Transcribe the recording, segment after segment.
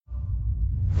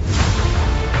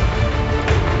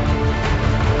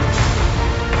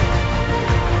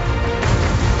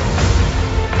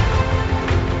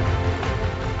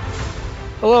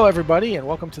Hello, everybody, and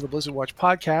welcome to the Blizzard Watch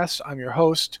podcast. I'm your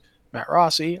host, Matt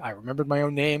Rossi. I remembered my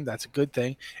own name. That's a good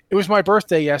thing. It was my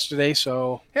birthday yesterday,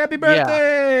 so Happy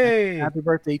birthday! happy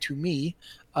birthday to me.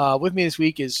 With me this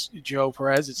week is Joe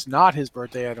Perez. It's not his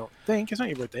birthday, I don't think. It's not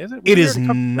your birthday, is it? It is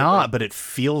not, but it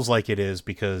feels like it is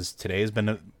because today has been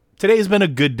a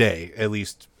good day, at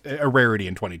least a rarity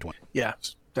in 2020. Yeah,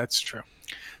 that's true.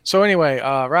 So anyway,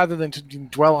 rather than to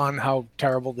dwell on how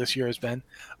terrible this year has been,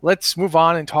 let's move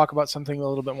on and talk about something a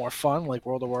little bit more fun, like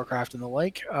World of Warcraft and the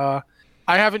like. I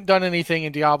haven't done anything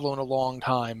in Diablo in a long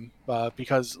time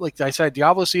because, like I said,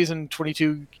 Diablo Season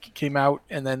 22 came out,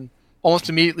 and then almost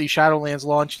immediately Shadowlands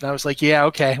launched, and I was like, yeah,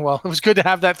 okay, well, it was good to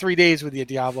have that 3 days with you,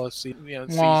 Diablo season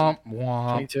Womp,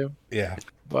 womp. 22. Yeah.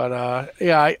 But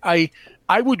yeah,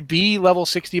 I would be level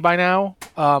 60 by now.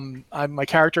 My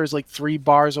character is like 3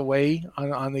 bars away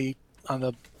on the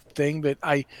thing, but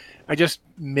I just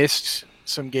missed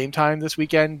some game time this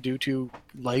weekend due to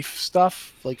life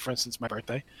stuff, like for instance my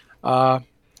birthday.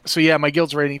 So yeah, my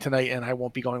guild's raiding tonight, and I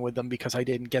won't be going with them because I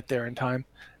didn't get there in time.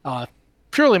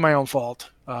 Purely my own fault.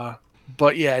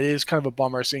 But yeah, it is kind of a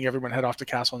bummer seeing everyone head off to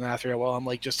Castle Nathria while I'm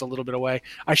like just a little bit away.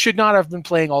 I should not have been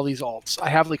playing all these alts. I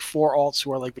have like 4 alts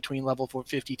who are like between level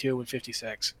 52 and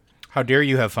 56. How dare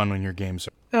you have fun when your games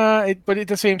But at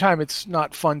the same time, it's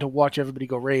not fun to watch everybody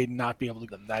go raid and not be able to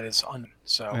get them. That is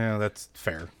so. Yeah, that's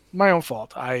fair. My own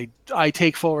fault. I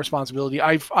take full responsibility.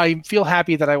 I feel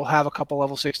happy that I will have a couple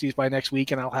level 60s by next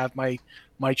week, and I'll have my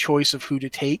choice of who to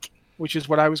take, which is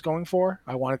what I was going for.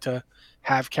 I wanted to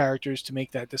have characters to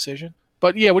make that decision.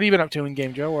 But yeah, what have you been up to in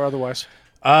game, Joe, or otherwise?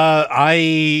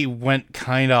 I went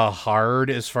kind of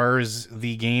hard as far as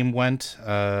the game went,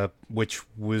 which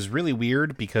was really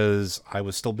weird because I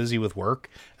was still busy with work,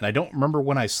 and I don't remember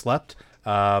when I slept.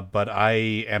 But I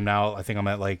am now, I think I'm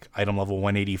at like item level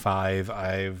 185.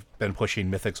 I've been pushing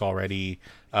mythics already.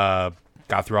 Got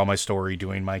through all my story,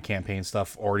 doing my campaign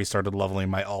stuff, already started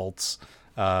leveling my alts.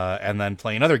 And then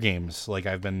playing other games like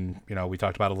I've been, we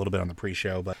talked about a little bit on the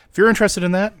pre-show, but if you're interested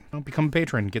in that, become a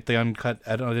patron, get the uncut,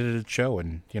 unedited show,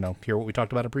 and, hear what we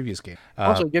talked about in a previous game.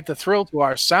 Also get the thrill to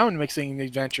our sound mixing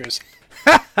adventures.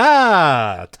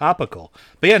 Topical.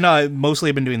 But yeah, no, I mostly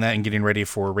have been doing that and getting ready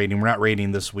for raiding. We're not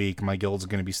raiding this week. My guild's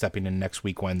going to be stepping in next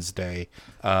week, Wednesday.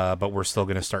 But we're still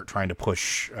going to start trying to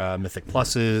push Mythic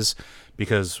Pluses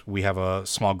because we have a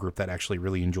small group that actually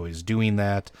really enjoys doing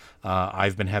that.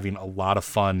 I've been having a lot of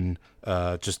fun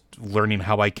just learning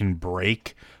how I can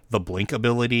break the blink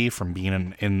ability from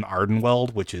being in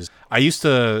Ardenweld, which is,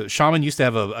 Shaman used to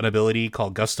have an ability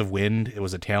called Gust of Wind. It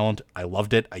was a talent. I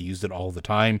loved it. I used it all the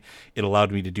time. It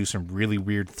allowed me to do some really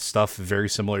weird stuff, very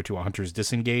similar to a Hunter's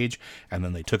Disengage, and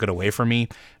then they took it away from me,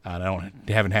 and I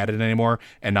haven't had it anymore,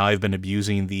 and now I've been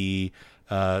abusing the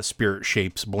Spirit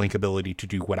Shape's blink ability to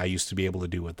do what I used to be able to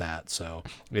do with that. So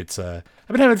it's I've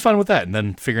been having fun with that, and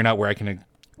then figuring out where I can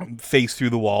face through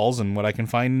the walls and what I can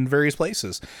find in various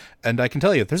places. And I can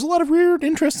tell you, there's a lot of weird,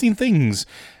 interesting things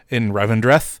in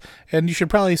Revendreth, and you should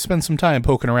probably spend some time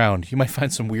poking around. You might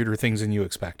find some weirder things than you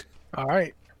expect. All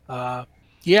right.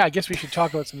 Yeah, I guess we should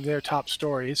talk about some of their top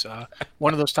stories.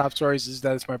 One of those top stories is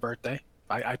that it's my birthday.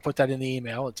 I put that in the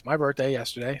email. It's my birthday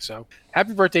yesterday, so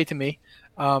happy birthday to me.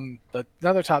 But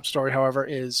another top story, however,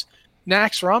 is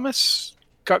Nax Ramus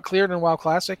got cleared in WoW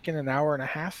Classic in an hour and a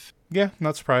half. Yeah,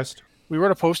 not surprised. We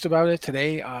wrote a post about it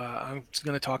today. I'm just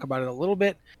going to talk about it a little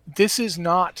bit. This is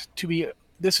not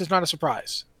a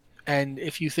surprise. And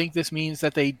if you think this means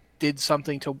that they did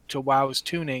something to WoW's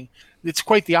tuning, it's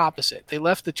quite the opposite. They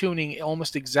left the tuning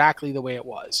almost exactly the way it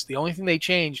was. The only thing they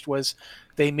changed was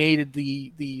they made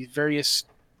the various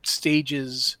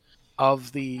stages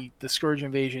of the Scourge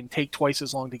invasion take twice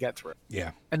as long to get through.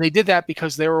 Yeah. And they did that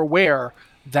because they were aware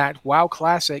that WoW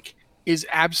Classic is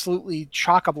absolutely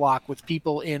chock-a-block with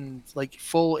people in like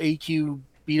full AQ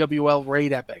BWL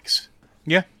raid epics.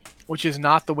 Yeah. Which is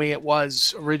not the way it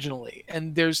was originally.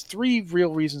 And there's 3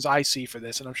 real reasons I see for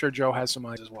this, and I'm sure Joe has some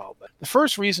eyes as well. But the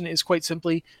first reason is quite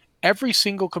simply, every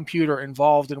single computer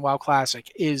involved in WoW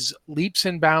Classic is leaps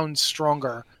and bounds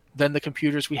stronger than the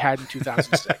computers we had in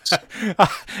 2006.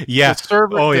 Yeah.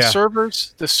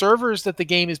 The servers that the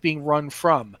game is being run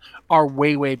from are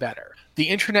way, way better. The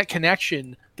internet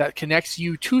connection that connects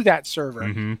you to that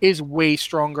server is way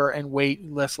stronger and way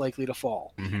less likely to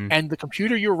fall. And the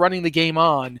computer you're running the game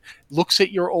on looks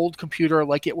at your old computer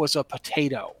like it was a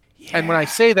potato. Yeah. And when I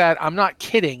say that, I'm not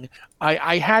kidding.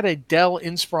 I had a Dell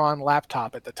Inspiron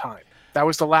laptop at the time. That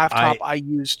was the laptop I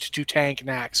used to tank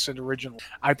Nax originally.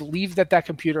 I believe that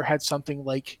computer had something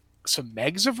like some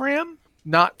megs of RAM,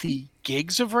 not the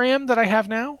gigs of RAM that I have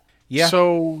now. Yeah.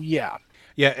 So, yeah.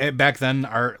 Yeah, back then,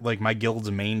 my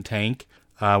guild's main tank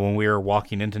when we were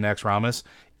walking into Naxxramas.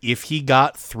 If he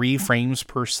got 3 frames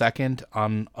per second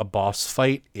on a boss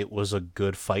fight, it was a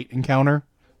good fight encounter.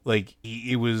 Like,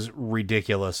 it was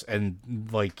ridiculous, and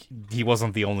like he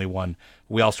wasn't the only one.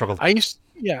 We all struggled. I used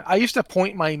to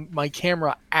point my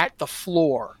camera at the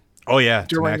floor. Oh yeah,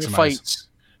 during the fights.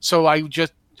 So I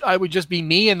would just be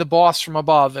me and the boss from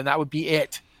above, and that would be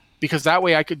it. Because that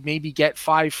way I could maybe get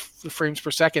 5 frames per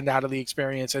second out of the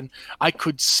experience, and I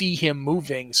could see him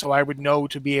moving, so I would know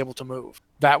to be able to move.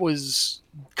 That was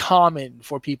common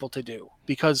for people to do.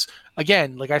 Because,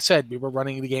 again, like I said, we were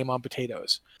running the game on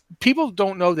potatoes. People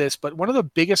don't know this, but one of the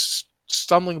biggest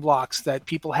stumbling blocks that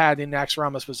people had in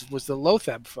Naxxramas was the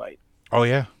Lotheb fight. Oh,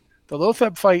 yeah. The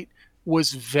Lotheb fight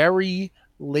was very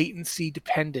latency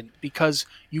dependent because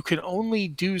you can only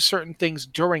do certain things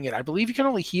during it. I believe you can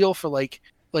only heal for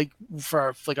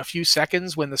for a few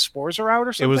seconds when the spores are out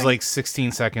or something. It was like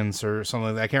 16 seconds or something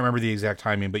like that. I can't remember the exact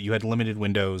timing, but you had limited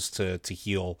windows to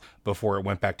heal before it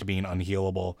went back to being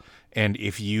unhealable. And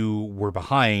if you were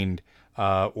behind,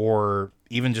 or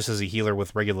even just as a healer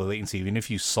with regular latency, even if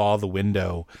you saw the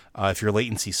window, if your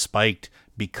latency spiked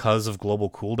because of global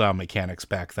cooldown mechanics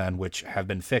back then, which have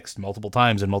been fixed multiple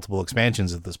times in multiple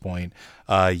expansions at this point,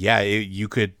 you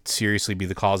could seriously be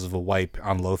the cause of a wipe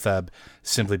on Lotheb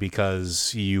simply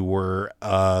because you were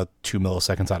 2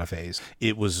 milliseconds out of phase.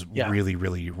 It was really,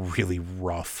 really, really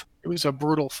rough. It was a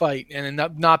brutal fight, and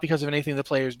not because of anything the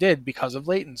players did, because of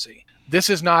latency. This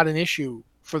is not an issue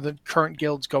for the current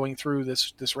guilds going through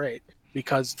this raid,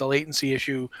 because the latency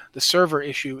issue, the server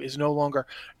issue is no longer...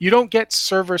 You don't get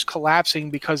servers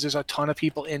collapsing because there's a ton of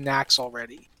people in Naxx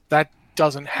already. That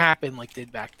doesn't happen like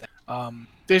did back then.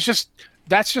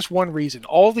 That's just one reason.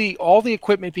 All the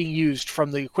equipment being used,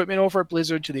 from the equipment over at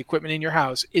Blizzard to the equipment in your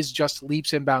house, is just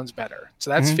leaps and bounds better. So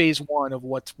that's phase one of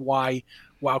why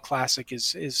WoW Classic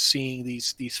is seeing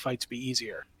these fights be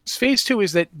easier. Phase two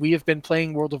is that we have been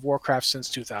playing World of Warcraft since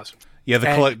 2000. Yeah,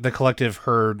 the collective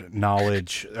herd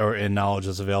knowledge knowledge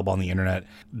that's available on the internet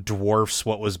dwarfs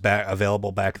what was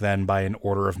available back then by an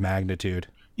order of magnitude.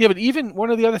 Yeah, but even one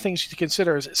of the other things to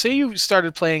consider is, say you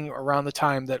started playing around the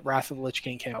time that Wrath of the Lich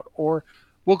King came out, or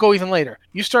we'll go even later.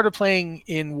 You started playing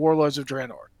in Warlords of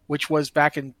Draenor, which was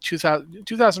back in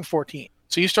 2014.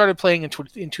 So you started playing in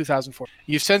 2004.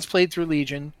 You've since played through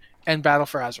Legion and Battle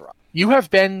for Azeroth. You have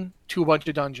been to a bunch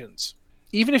of dungeons.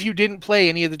 Even if you didn't play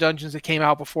any of the dungeons that came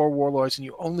out before Warlords and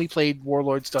you only played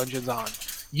Warlords dungeons on,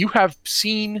 you have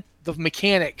seen the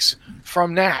mechanics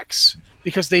from Naxx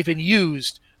because they've been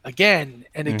used again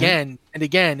and again and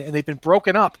again, and they've been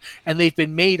broken up and they've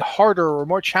been made harder or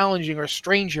more challenging or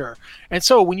stranger. And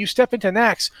so when you step into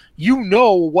Naxx, you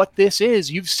know what this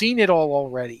is. You've seen it all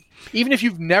already. Even if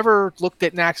you've never looked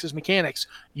at Naxx's mechanics,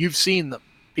 you've seen them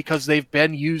because they've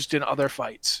been used in other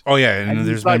fights. Oh yeah, and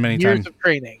there's been many years times of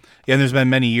training. Yeah, and there's been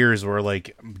many years where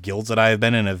like guilds that I have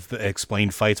been in have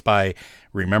explained fights by,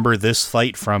 remember this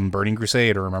fight from Burning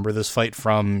Crusade, or remember this fight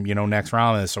from,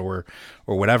 Naxxramas or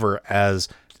whatever, as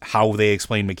how they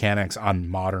explain mechanics on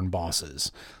modern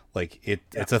bosses. Like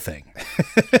it's a thing.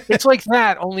 It's like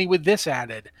that, only with this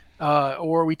added.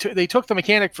 They took the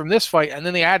mechanic from this fight and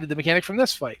then they added the mechanic from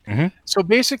this fight. So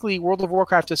basically, World of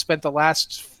Warcraft has spent the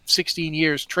last 16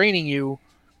 years training you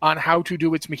on how to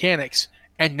do its mechanics,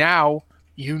 and now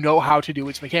you know how to do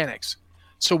its mechanics.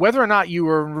 So whether or not you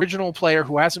are an original player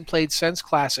who hasn't played since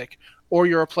Classic, or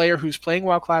you're a player who's playing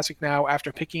WoW Classic now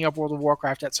after picking up World of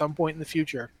Warcraft at some point in the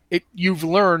future, you've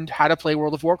learned how to play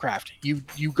World of Warcraft.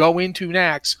 You go into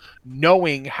Naxx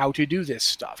knowing how to do this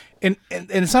stuff. And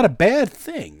it's not a bad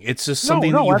thing. It's just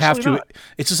something that you have to not.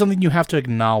 It's just something you have to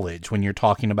acknowledge when you're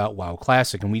talking about WoW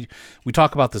Classic. And we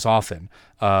talk about this often.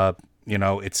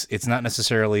 It's not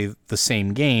necessarily the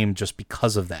same game just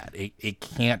because of that. It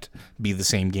can't be the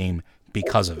same game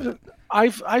because of it.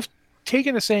 I've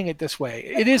taken to saying it this way.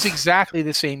 It is exactly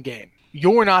the same game.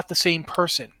 You're not the same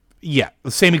person. Yeah, the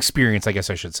same experience, I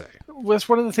guess I should say. Well, that's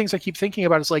one of the things I keep thinking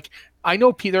about is, like, I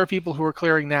know there are people who are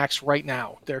clearing Naxx right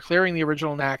now. They're clearing the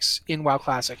original Naxx in WoW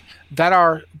Classic that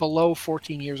are below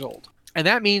 14 years old. And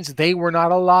that means they were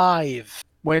not alive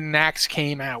when Naxx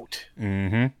came out.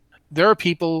 There are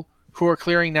people who are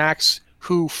clearing Naxx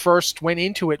who first went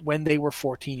into it when they were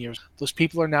 14 years. Those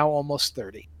people are now almost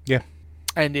 30. Yeah.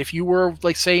 And if you were,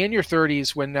 like, say, in your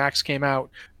 30s when Naxx came out,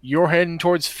 you're heading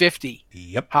towards 50.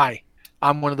 Yep. Hi,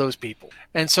 I'm one of those people.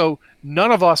 And so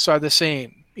none of us are the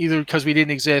same, either because we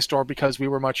didn't exist or because we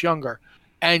were much younger.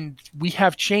 And we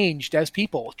have changed as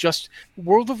people. Just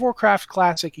World of Warcraft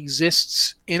Classic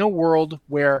exists in a world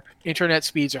where internet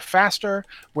speeds are faster,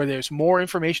 where there's more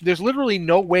information. There's literally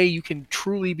no way you can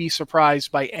truly be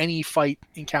surprised by any fight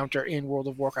encounter in World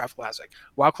of Warcraft Classic.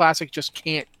 WoW Classic just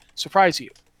can't surprise you,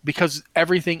 because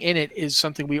everything in it is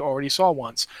something we already saw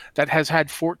once, that has had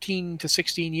 14 to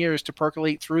 16 years to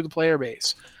percolate through the player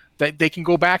base, that they can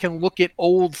go back and look at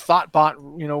old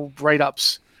Thoughtbot,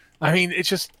 write-ups. I mean,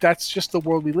 that's just the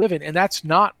world we live in, and that's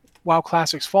not WoW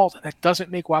Classic's fault, and that doesn't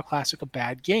make WoW Classic a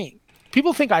bad game.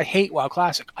 People think I hate WoW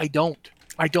Classic. I don't.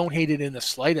 I don't hate it in the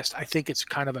slightest. I think it's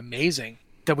kind of amazing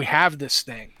that we have this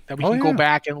thing, that we can go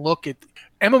back and look at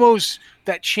MMOs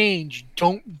that change.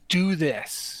 Don't do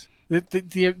this. The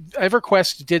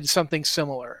EverQuest did something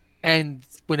similar, and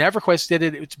when EverQuest did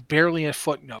it, it's barely a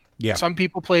footnote. Yeah. Some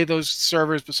people play those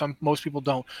servers, but most people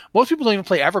don't. Most people don't even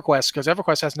play EverQuest because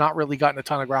EverQuest has not really gotten a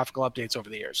ton of graphical updates over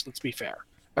the years. Let's be fair.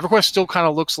 EverQuest still kind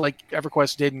of looks like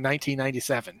EverQuest did in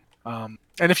 1997. And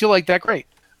if you like that, great.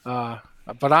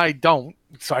 But I don't,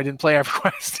 so I didn't play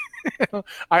EverQuest.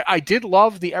 I did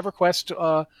love the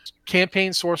EverQuest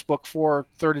campaign source book for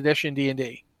 3rd edition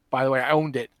D&D. By the way, I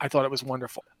owned it. I thought it was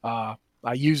wonderful. I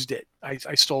used it. I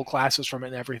stole classes from it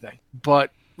and everything.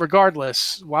 But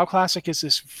regardless, WoW Classic is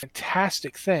this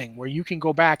fantastic thing where you can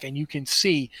go back and you can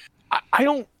see. I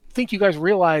don't think you guys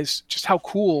realize just how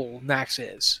cool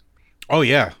Naxx is. Oh,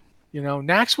 yeah.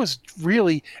 Naxx was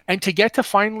really, and to get to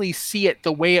finally see it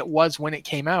the way it was when it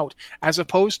came out, as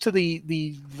opposed to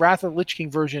the Wrath of the Lich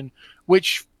King version,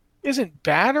 which isn't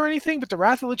bad or anything, but the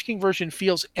Wrath of the Lich King version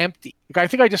feels empty. I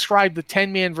think I described the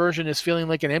 10-man version as feeling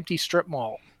like an empty strip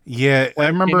mall. Yeah, I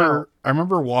remember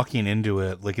walking into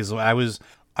it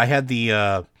I had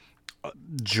the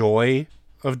joy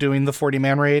of doing the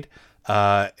 40-man raid,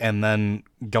 and then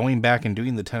going back and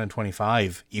doing the 10 and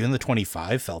 25. Even the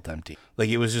 25 felt empty. Like,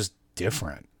 it was just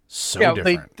different. So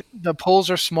different. The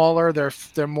pulls are smaller.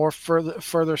 They're more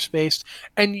further spaced,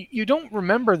 and you don't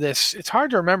remember this. It's hard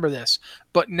to remember this,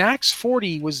 but Naxx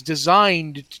 40 was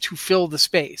designed to fill the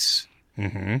space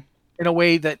in a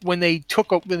way that when they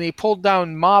pulled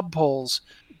down mob pulls,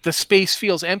 the space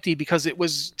feels empty because it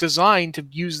was designed to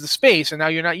use the space, and now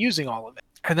you're not using all of it.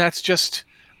 And that's just.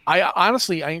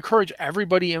 I encourage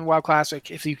everybody in WoW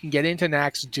Classic, if you can get into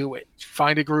Naxx, do it.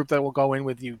 Find a group that will go in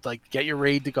with you. Like, get your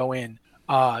raid to go in.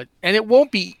 And it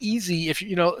won't be easy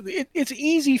it's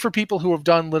easy for people who have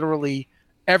done literally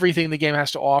everything the game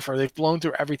has to offer. They've blown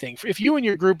through everything. If you and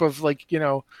your group of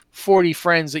 40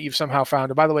 friends that you've somehow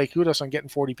found, and by the way, kudos on getting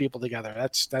 40 people together.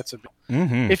 That's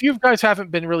if you guys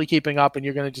haven't been really keeping up and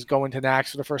you're going to just go into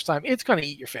Naxx for the first time, it's going to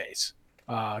eat your face.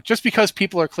 Just because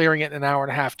people are clearing it in an hour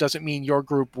and a half doesn't mean your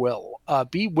group will.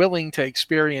 Be willing to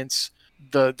experience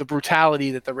the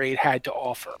brutality that the raid had to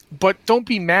offer. But don't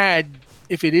be mad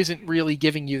if it isn't really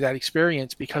giving you that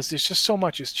experience, because there's just so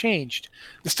much has changed.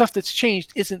 The stuff that's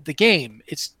changed isn't the game.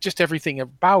 It's just everything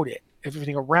about it,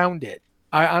 everything around it.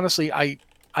 I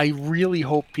really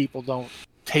hope people don't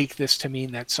take this to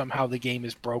mean that somehow the game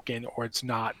is broken or it's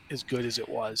not as good as it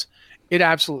was. It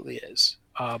absolutely is.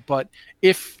 But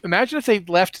imagine if they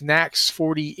left Naxx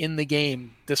 40 in the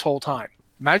game this whole time.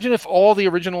 Imagine if all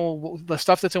the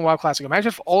stuff that's in WoW Classic, imagine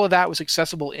if all of that was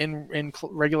accessible in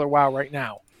regular WoW right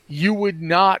now. You would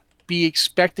not be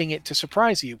expecting it to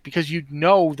surprise you, because you'd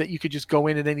know that you could just go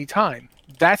in at any time.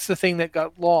 That's the thing that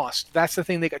got lost. That's the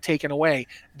thing that got taken away.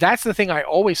 That's the thing I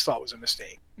always thought was a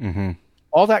mistake. Mm-hmm.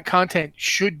 All that content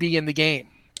should be in the game.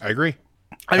 I agree.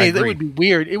 I mean, it would be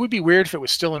weird. It would be weird if it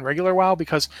was still in regular WoW,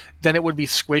 because then it would be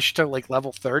squished to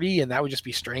level 30, and that would just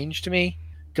be strange to me.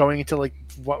 Going into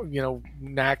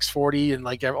Naxx 40 and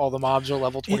all the mobs are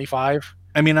level 25.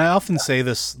 I mean, I often say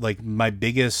this, my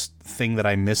biggest thing that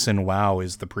I miss in WoW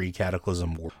is the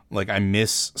pre-Cataclysm war. I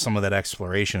miss some of that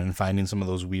exploration and finding some of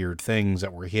those weird things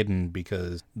that were hidden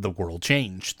because the world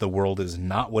changed. The world is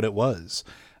not what it was.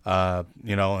 And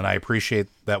I appreciate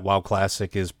that WoW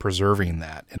Classic is preserving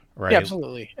that. Right? Yeah,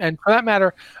 absolutely. And for that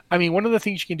matter, I mean, one of the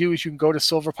things you can do is you can go to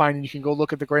Silverpine and you can go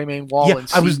look at the Greymane Wall and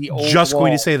see the old just wall.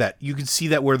 Going to say that. You can see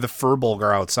that where the Furbolg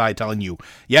are outside telling you,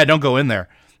 yeah, don't go in there.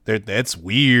 It's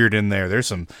weird in there. There's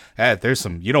some,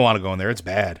 you don't want to go in there. It's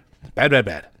bad.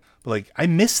 Bad. But I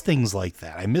miss things like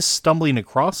that. I miss stumbling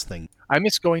across things. I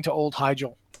miss going to Old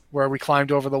Hyjal, where we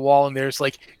climbed over the wall, and there's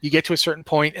you get to a certain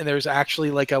point and there's actually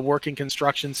a working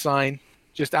construction sign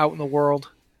just out in the world.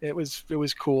 It was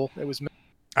cool. It was.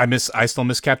 I still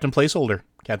miss Captain Placeholder.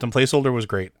 Captain Placeholder was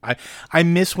great. I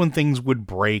miss when things would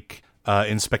break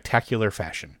in spectacular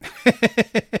fashion.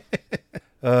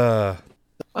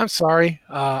 I'm sorry.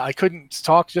 I couldn't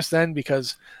talk just then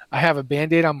because I have a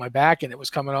Band-Aid on my back and it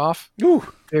was coming off. Ooh,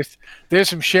 There's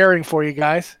some sharing for you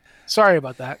guys. Sorry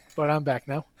about that, but I'm back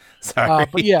now. sorry.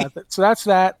 But yeah, so that's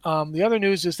that. The other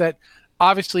news is that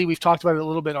obviously we've talked about it a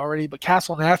little bit already, but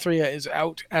Castle Nathria is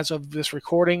out as of this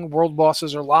recording. World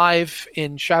bosses are live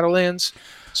in Shadowlands,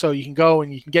 so you can go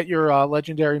and you can get your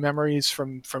legendary memories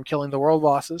from killing the world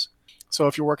bosses. So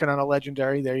if you're working on a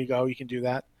legendary, there you go, you can do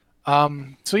that.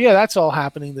 So yeah, that's all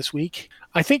happening this week.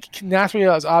 I think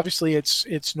Nathria is obviously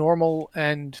it's normal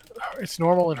and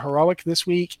heroic this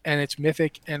week, and it's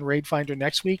mythic and raid finder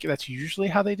next week. That's usually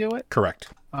how they do it. Correct.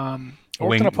 We're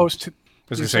going to post. I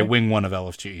was going to say wing 1 of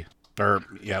LFG. Or,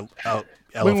 yeah, LFR.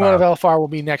 Wing 1 of LFR will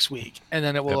be next week, and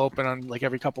then it will open on like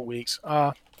every couple weeks.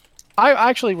 I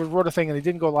actually wrote a thing, and it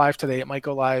didn't go live today. It might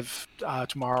go live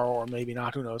tomorrow, or maybe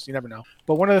not. Who knows? You never know.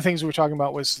 But one of the things we were talking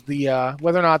about was the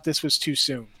whether or not this was too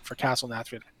soon for Castle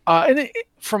Nathria.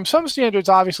 From some standards,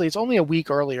 obviously, it's only a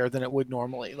week earlier than it would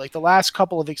normally. Like the last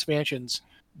couple of expansions,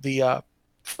 the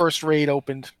first raid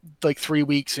opened like 3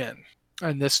 weeks in,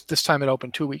 and this time it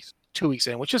opened 2 weeks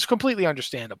in, which is completely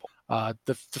understandable.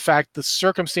 The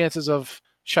circumstances of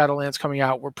Shadowlands coming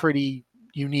out were pretty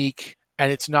unique.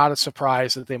 And it's not a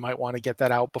surprise that they might want to get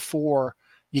that out before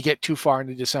you get too far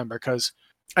into December, because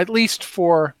at least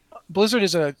for Blizzard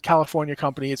is a California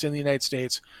company. It's in the United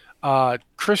States.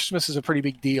 Christmas is a pretty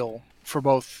big deal for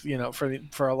both,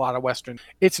 for a lot of Western.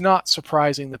 It's not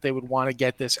surprising that they would want to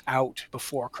get this out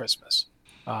before Christmas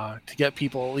to get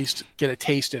people at least get a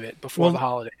taste of it before the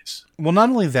holidays. Well, not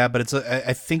only that, but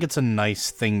I think it's a nice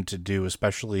thing to do,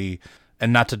 especially.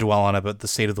 And not to dwell on it, but the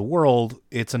state of the world,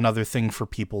 it's another thing for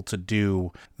people to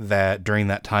do that during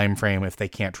that time frame if they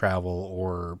can't travel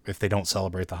or if they don't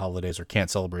celebrate the holidays or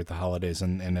can't celebrate the holidays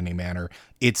in any manner.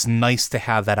 It's nice to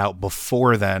have that out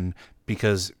before then,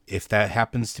 because if that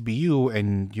happens to be you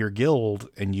and your guild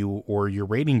and you or your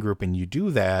raiding group and you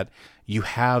do that, you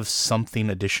have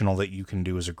something additional that you can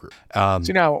do as a group.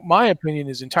 See, now, my opinion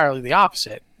is entirely the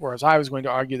opposite, whereas I was going to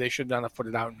argue they should not have put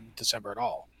it out in December at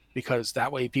all. Because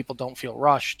that way people don't feel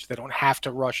rushed. They don't have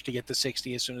to rush to get to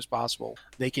 60 as soon as possible.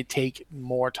 They could take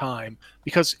more time.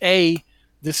 Because A,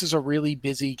 this is a really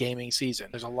busy gaming season.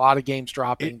 There's a lot of games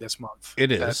dropping this month.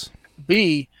 It is.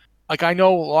 B, like I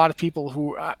know a lot of people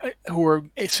who are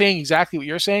saying exactly what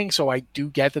you're saying, so I do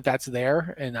get that that's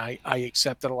there, and I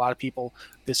accept that a lot of people,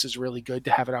 this is really good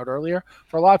to have it out earlier.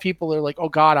 For a lot of people, they're like, oh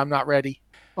God, I'm not ready.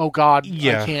 Oh God,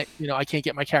 I can't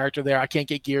get my character there. I can't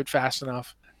get geared fast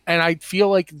enough. And I feel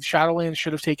like Shadowlands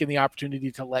should have taken the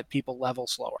opportunity to let people level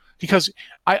slower. Because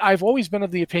I've always been of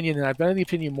the opinion, and I've been of the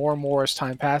opinion more and more as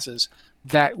time passes,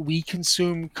 that we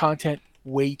consume content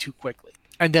way too quickly.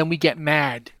 And then we get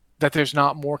mad that there's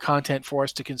not more content for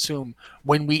us to consume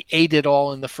when we ate it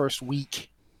all in the first week.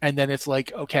 And then it's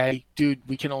like, okay, dude,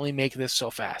 we can only make this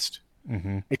so fast.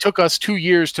 Mm-hmm. It took us 2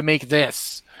 years to make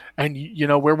this. And,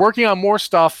 we're working on more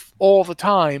stuff all the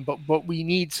time, but we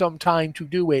need some time to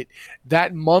do it.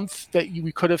 That month that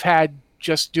we could have had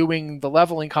just doing the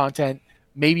leveling content,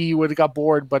 maybe you would have got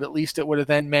bored, but at least it would have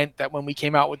then meant that when we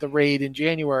came out with the raid in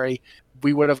January,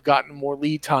 we would have gotten more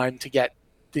lead time to get,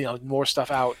 more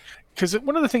stuff out. Because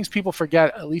one of the things people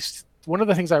forget, at least one of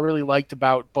the things I really liked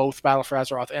about both Battle for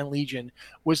Azeroth and Legion,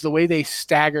 was the way they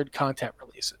staggered content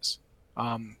releases.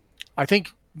 I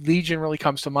think Legion really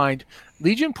comes to mind.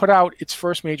 Legion put out its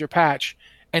first major patch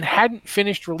and hadn't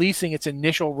finished releasing its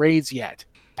initial raids yet.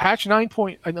 Patch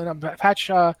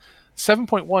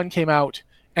 7.1 came out,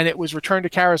 and it was Return to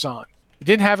Karazhan. It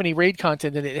didn't have any raid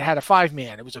content in it. It had a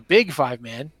 5-man. It was a big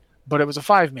 5-man, but it was a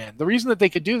 5-man. The reason that they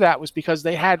could do that was because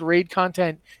they had raid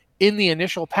content in the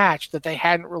initial patch that they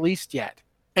hadn't released yet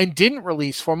and didn't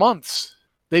release for months.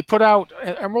 They put out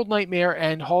Emerald Nightmare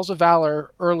and Halls of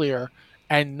Valor earlier,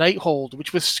 and Nighthold,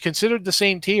 which was considered the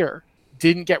same tier,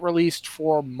 didn't get released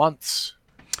for months.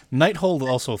 Nighthold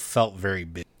also felt very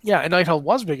big. Yeah, and Nighthold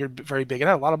was very big. It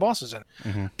had a lot of bosses in it.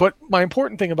 Mm-hmm. But my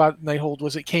important thing about Nighthold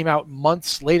was it came out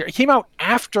months later. It came out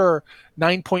after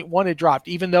 9.1 had dropped,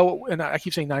 even though, and I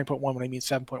keep saying 9.1 when I mean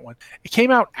 7.1. It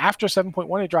came out after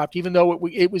 7.1 had dropped, even though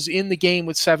it was in the game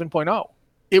with 7.0.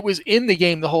 It was in the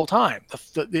game the whole time.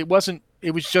 It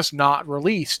was just not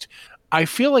released. I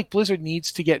feel like Blizzard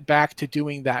needs to get back to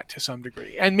doing that to some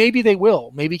degree. And maybe they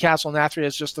will. Maybe Castle Nathria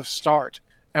is just the start,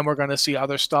 and we're going to see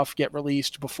other stuff get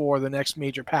released before the next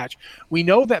major patch. We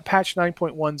know that patch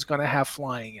 9.1 is going to have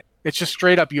flying in it. It's just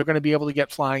straight up, you're going to be able to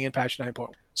get flying in patch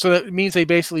 9.1. So that means they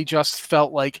basically just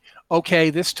felt like,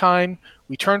 okay, this time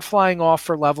we turn flying off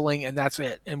for leveling, and that's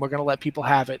it. And we're going to let people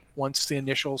have it once the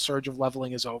initial surge of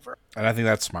leveling is over. And I think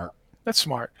that's smart. That's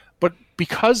smart. But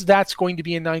because that's going to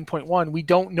be in 9.1, we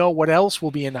don't know what else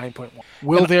will be in 9.1.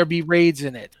 Will there be raids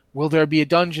in it? Will there be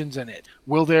dungeons in it?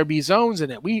 Will there be zones in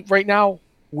it? Right now,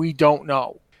 we don't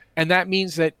know. And that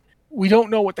means that we don't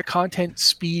know what the content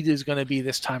speed is going to be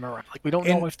this time around. Like, we don't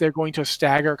know if they're going to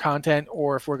stagger content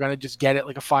or if we're going to just get it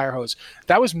like a fire hose.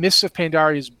 That was Mists of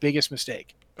Pandaria's biggest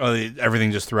mistake.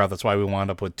 Everything just threw out. That's why we wound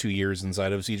up with 2 years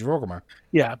inside of Siege of Orgrimmar.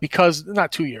 Yeah, because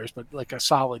not 2 years, but like a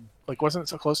solid, like wasn't it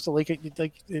so close to like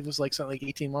it was like something like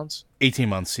 18 months? 18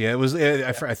 months, yeah. It was.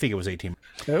 I think it was 18.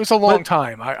 It was a long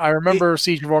time. I remember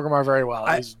Siege of Orgrimmar very well.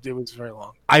 It was very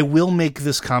long. I will make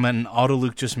this comment, and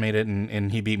Autoluke just made it,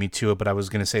 and he beat me to it, but I was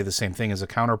going to say the same thing as a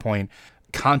counterpoint.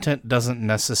 Content doesn't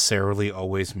necessarily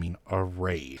always mean a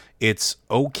raid. It's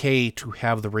okay to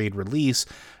have the raid release.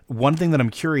 One thing that I'm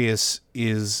curious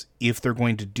is if they're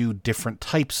going to do different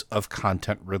types of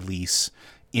content release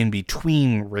in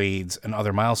between raids and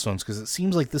other milestones, because it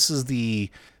seems like this is the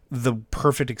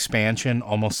perfect expansion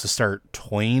almost to start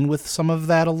toying with some of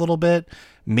that a little bit.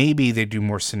 Maybe they do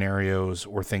more scenarios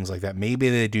or things like that. Maybe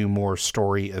they do more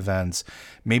story events.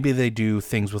 Maybe they do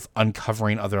things with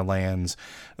uncovering other lands.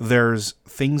 There's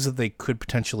things that they could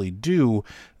potentially do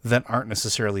that aren't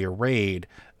necessarily a raid,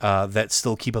 that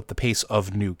still keep up the pace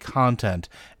of new content.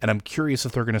 And I'm curious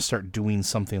if they're going to start doing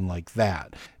something like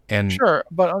that. And sure,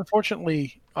 but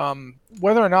unfortunately,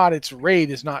 whether or not it's raid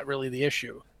is not really the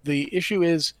issue. The issue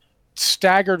is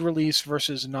staggered release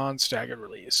versus non-staggered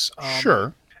release.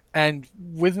 Sure. And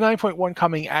with 9.1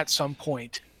 coming at some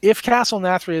point, if Castle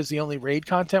Nathria is the only raid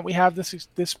content we have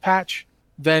this patch,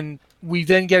 then we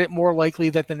then get it more likely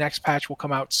that the next patch will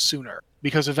come out sooner,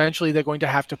 because eventually they're going to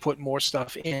have to put more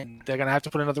stuff in. They're going to have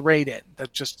to put another raid in.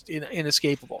 That's just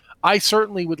inescapable. I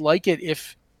certainly would like it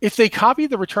if they copy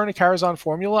the Return to Karazhan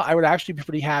formula. I would actually be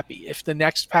pretty happy. If the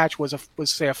next patch was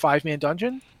say a 5-man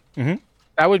dungeon,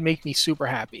 that would make me super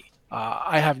happy.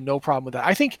 I have no problem with that.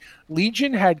 I think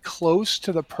Legion had close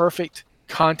to the perfect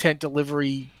content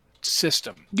delivery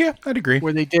system. Yeah, I'd agree.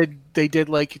 Where they did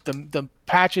like the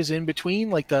patches in between,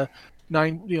 like the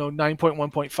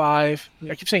 9.1.5.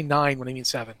 I keep saying 9 when I mean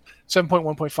 7.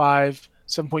 7.1.5,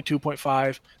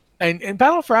 7.2.5. And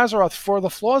Battle for Azeroth, for the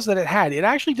flaws that it had, it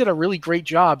actually did a really great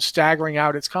job staggering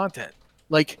out its content.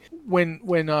 Like when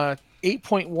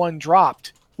 8.1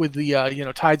 dropped with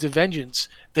the Tides of Vengeance,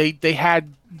 they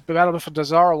had the Battle for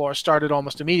Dazar'alor started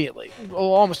almost immediately. Well,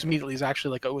 almost immediately is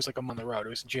actually it was like a month on the road. It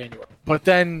was in January. But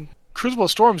then Crucible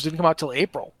of Storms didn't come out till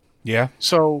April. Yeah.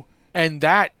 So, and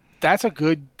that's a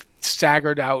good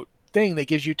staggered out thing that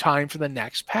gives you time for the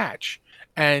next patch.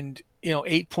 And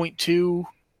 8.2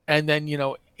 and then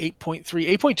 8.3.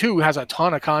 8.2 has a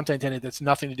ton of content in it that's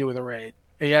nothing to do with the raid.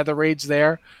 Yeah, the raid's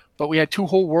there, but we had 2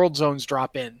 whole world zones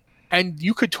drop in. And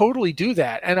you could totally do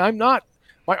that. And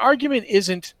my argument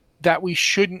isn't that we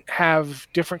shouldn't have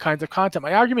different kinds of content.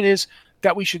 My argument is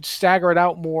that we should stagger it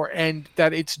out more, and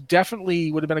that it's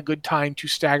definitely would have been a good time to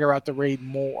stagger out the raid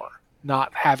more,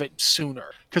 not have it sooner.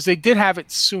 Because they did have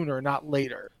it sooner, not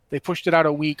later. They pushed it out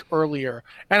a week earlier.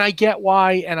 And I get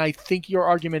why, and I think your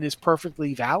argument is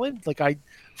perfectly valid.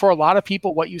 For a lot of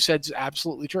people, what you said is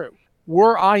absolutely true.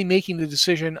 Were I making the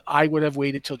decision, I would have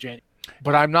waited till January.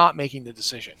 But I'm not making the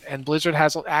decision. And Blizzard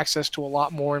has access to a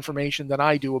lot more information than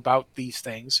I do about these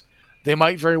things. They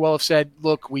might very well have said,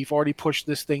 look, we've already pushed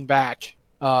this thing back.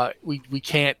 We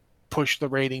can't push the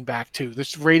rating back too.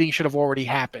 This rating should have already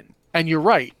happened. And you're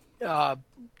right.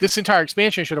 This entire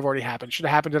expansion should have already happened. It should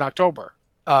have happened in October.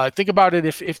 Think about it.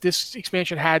 If this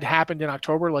expansion had happened in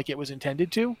October like it was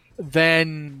intended to,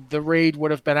 then the raid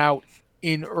would have been out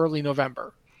in early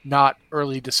November, not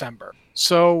early December.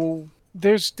 So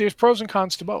there's pros and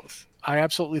cons to both. I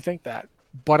absolutely think that.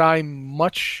 But I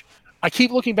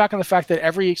keep looking back on the fact that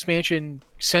every expansion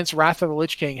since Wrath of the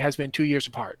Lich King has been 2 years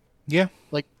apart. Yeah.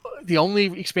 Like, the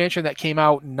only expansion that came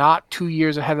out not 2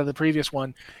 years ahead of the previous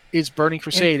one is Burning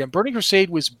Crusade. And Burning Crusade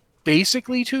was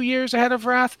basically 2 years ahead of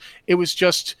Wrath. It was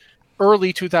just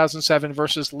early 2007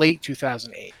 versus late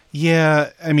 2008. Yeah,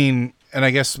 I mean, and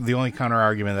I guess the only counter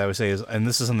argument that I would say is, and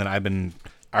this is something I've been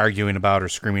arguing about or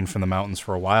screaming from the mountains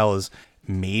for a while, is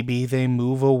maybe they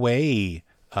move away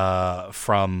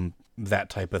from that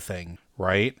type of thing,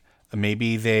 right?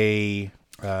 Maybe they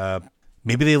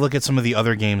look at some of the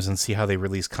other games and see how they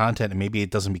release content, and maybe it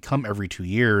doesn't become every 2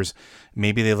 years.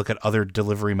 Maybe they look at other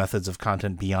delivery methods of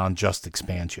content beyond just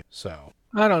expansion. So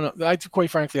I don't know. Quite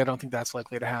frankly, I don't think that's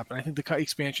likely to happen. I think the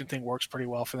expansion thing works pretty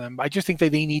well for them. I just think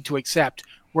that they need to accept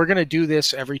we're going to do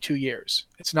this every 2 years.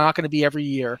 It's not going to be every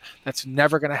year. That's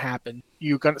never going to happen.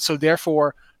 So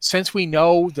therefore, since we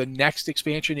know the next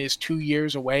expansion is 2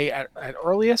 years away at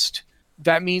earliest,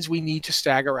 that means we need to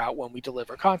stagger out when we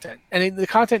deliver content. And the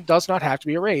content does not have to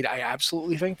be a raid. I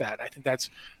absolutely think that. I think that's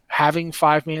having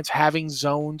 5-mans, having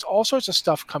zones, all sorts of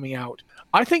stuff coming out.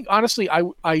 I think, honestly,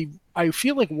 I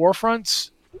feel like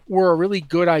Warfronts were a really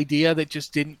good idea that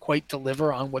just didn't quite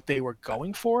deliver on what they were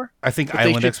going for. I think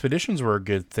Island Expeditions were a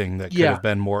good thing that could have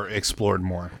been more explored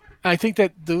more. I think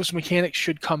that those mechanics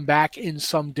should come back in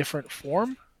some different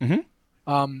form.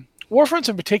 Mm-hmm. Warfronts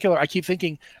in particular, I keep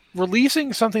thinking,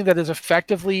 releasing something that is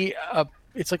effectively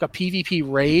it's like a PvP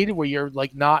raid where you're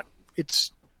like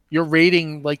you're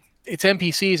raiding, like it's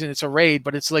NPCs and it's a raid,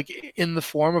 but it's like in the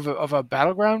form of a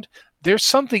battleground. There's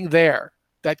something there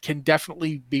that can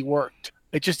definitely be worked.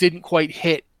 It just didn't quite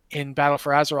hit in Battle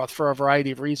for Azeroth for a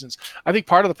variety of reasons. I think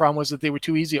part of the problem was that they were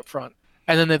too easy up front.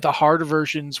 And then that the harder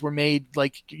versions were made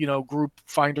like, group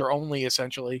finder only,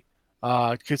 essentially.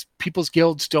 Because people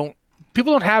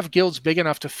don't have guilds big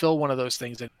enough to fill one of those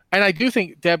things in. And I do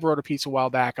think Deb wrote a piece a while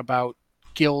back about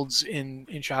guilds in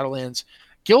Shadowlands.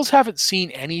 Guilds haven't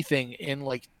seen anything in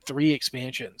like 3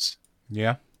 expansions.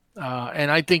 Yeah. And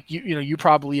I think you're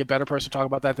probably a better person to talk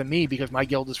about that than me, because my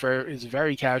guild is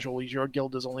very casual. Your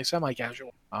guild is only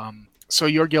semi-casual. So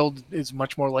your guild is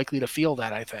much more likely to feel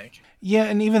that, I think. Yeah,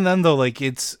 and even then though, like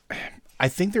I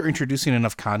think they're introducing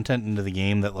enough content into the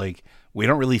game that like we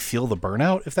don't really feel the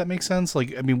burnout, if that makes sense.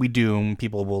 Like, I mean, we do.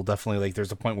 People will definitely, like,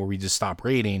 there's a point where we just stop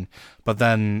raiding, but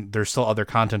then there's still other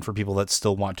content for people that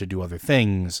still want to do other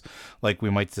things. Like, we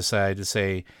might decide to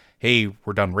say, hey,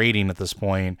 we're done raiding at this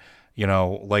point.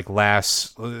 Like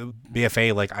last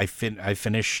BFA, like I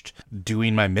finished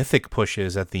doing my mythic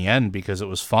pushes at the end because it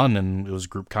was fun and it was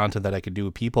group content that I could do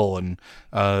with people. And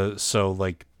so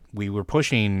like we were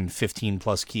pushing 15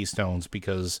 plus keystones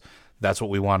because that's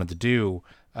what we wanted to do.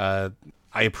 I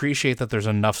appreciate that there's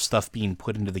enough stuff being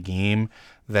put into the game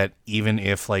that even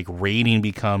if like raiding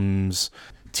becomes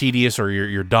tedious or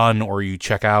you're done or you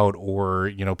check out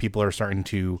or, people are starting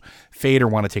to fade or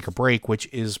want to take a break, which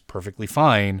is perfectly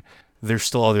fine, there's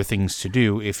still other things to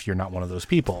do if you're not one of those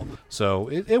people. So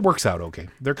it works out okay.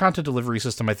 Their content delivery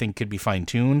system, I think, could be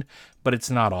fine-tuned, but it's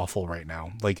not awful right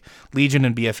now. Like, Legion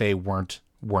and BFA weren't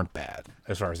bad,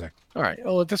 as far as I... All right.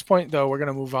 Well, at this point, though, we're going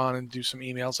to move on and do some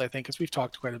emails, I think, because we've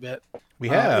talked quite a bit. We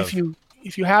have.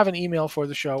 If you have an email for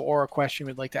the show or a question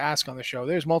you'd like to ask on the show,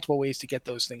 there's multiple ways to get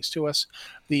those things to us.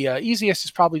 The easiest is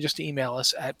probably just to email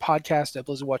us at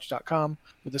podcast@blizzardwatch.com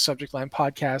with the subject line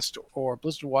podcast or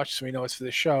Blizzard Watch, so we know it's for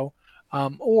the show.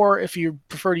 Or if you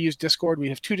prefer to use Discord, we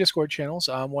have 2 Discord channels.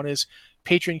 One is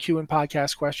Patron Q and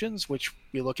Podcast Questions, which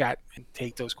we look at and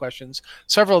take those questions.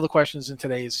 Several of the questions in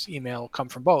today's email come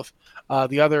from both.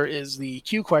 The other is the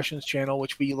Q Questions channel,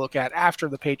 which we look at after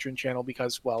the Patron channel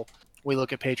because, well, we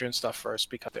look at patron stuff first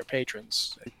because they're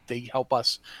patrons. They help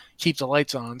us keep the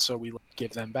lights on, so we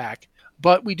give them back.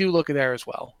 But we do look at there as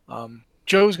well.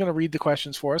 Joe's going to read the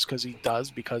questions for us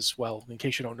because, well, in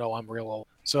case you don't know, I'm real old.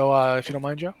 So if you don't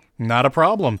mind, Joe. Not a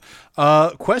problem.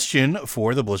 Question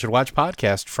for the Blizzard Watch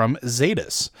podcast from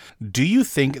Zetas. Do you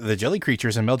think the jelly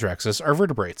creatures in Maldraxxus are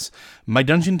vertebrates? My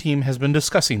dungeon team has been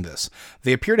discussing this.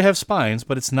 They appear to have spines,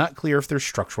 but it's not clear if they're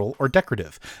structural or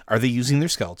decorative. Are they using their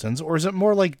skeletons, or is it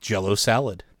more like Jello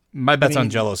salad? My bet's on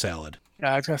Jello salad.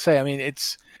 I was going to say,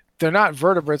 they're not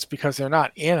vertebrates because they're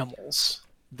not animals.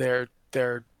 They're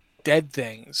dead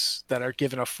things that are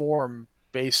given a form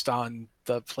based on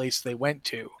the place they went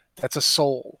to. That's a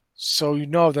soul. So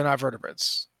they're not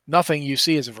vertebrates. Nothing you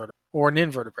see is a vertebrate or an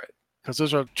invertebrate, because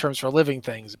those are terms for living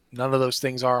things. None of those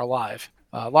things are alive.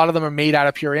 A lot of them are made out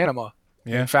of pure anima.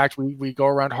 Yeah. In fact, we go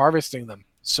around harvesting them.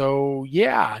 So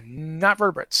yeah, not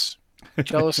vertebrates.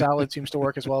 Jello salad seems to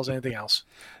work as well as anything else.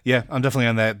 Yeah, I'm definitely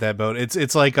on that boat.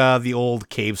 It's like the old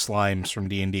cave slimes from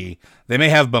D&D. They may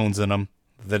have bones in them.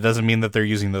 That doesn't mean that they're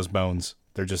using those bones.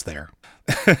 They're just there.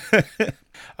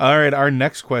 All right, our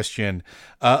next question.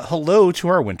 Hello to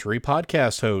our wintry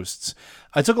podcast hosts.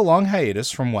 I took a long hiatus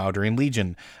from WoW during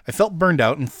Legion. I felt burned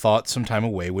out and thought some time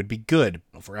away would be good.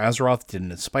 For Azeroth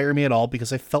didn't inspire me at all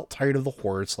because I felt tired of the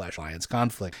Horde/Alliance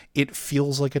conflict. It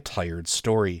feels like a tired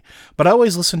story. But I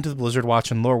always listen to the Blizzard Watch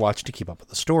and Lore Watch to keep up with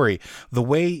the story. The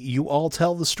way you all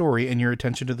tell the story and your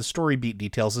attention to the story beat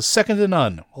details is second to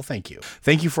none. Well, thank you.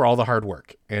 Thank you for all the hard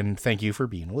work. And thank you for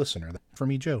being a listener. From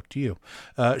me, Joe, to you.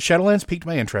 Shadowlands piqued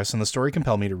my interest and the story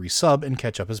compelled me to resub and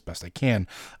catch up as best I can.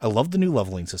 I love the new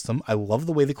leveling system. I love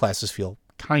the way the classes feel.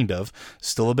 Kind of.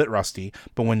 Still a bit rusty,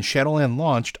 but when Shadowland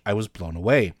launched, I was blown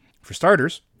away. For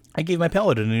starters, I gave my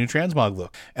paladin a new transmog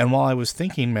look, and while I was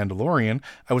thinking Mandalorian,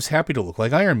 I was happy to look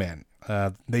like Iron Man.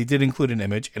 They did include an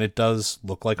image, and it does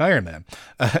look like Iron Man.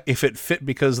 If it fit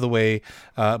because the way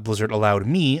Blizzard allowed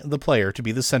me, the player, to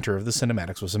be the center of the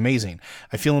cinematics was amazing.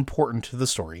 I feel important to the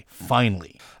story,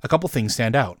 finally. A couple things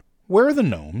stand out. Where are the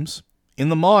gnomes? In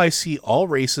the Maw, I see all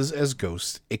races as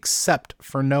ghosts except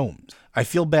for gnomes. I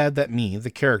feel bad that me,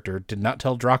 the character, did not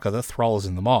tell Draka that Thrall is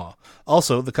in the Maw.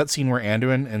 Also, the cutscene where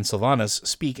Anduin and Sylvanas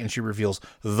speak and she reveals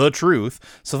the truth,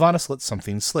 Sylvanas lets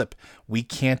something slip. We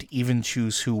can't even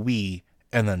choose who we,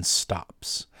 and then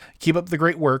stops. Keep up the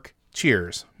great work.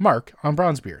 Cheers. Mark on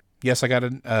Bronzebeard. Yes, I got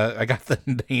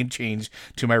the name change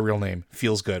to my real name.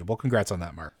 Feels good. Well, congrats on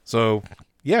that, Mark. So,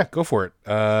 yeah, go for it.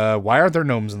 Why aren't there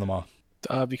gnomes in the Maw?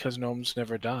 Because gnomes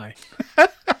never die.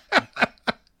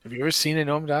 Have you ever seen a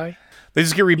gnome die? They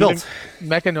just get rebuilt.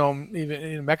 Mecha Gnome,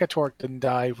 even Mechatork didn't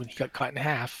die when he got cut in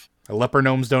half. Leper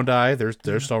gnomes don't die.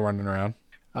 They're still running around.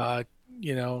 Not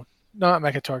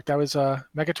Mechatork. That was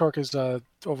Mechatork is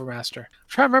Overmaster. I'm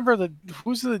trying to remember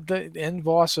who's the end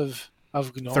boss of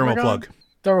Gnome. Thermoplug.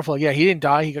 Thermoplug. Yeah, he didn't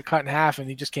die. He got cut in half and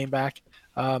he just came back.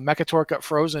 Mechatork got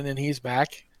frozen and he's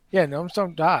back. Yeah, gnomes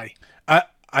don't die.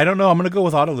 I don't know. I'm going to go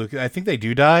with Autoluke. I think they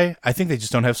do die. I think they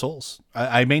just don't have souls.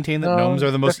 I maintain that gnomes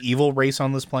are the most evil race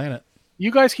on this planet. You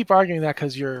guys keep arguing that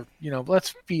because you're,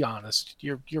 let's be honest.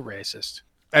 You're racist.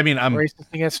 I mean, I'm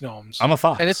racist against gnomes. I'm a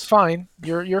fox. And it's fine.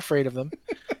 You're afraid of them.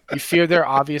 You fear their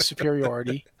obvious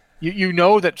superiority. You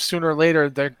know that sooner or later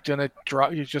they're gonna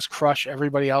just crush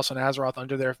everybody else on Azeroth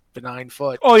under their benign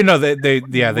foot. Oh,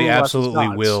 they absolutely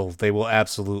will. They will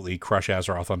absolutely crush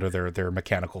Azeroth under their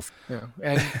mechanical. Yeah,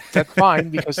 and that's fine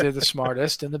because they're the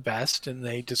smartest and the best, and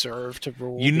they deserve to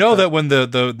rule. You know that when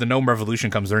the gnome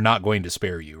revolution comes, they're not going to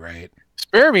spare you, right?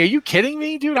 Spare me? Are you kidding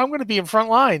me, dude? I'm going to be in front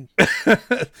line.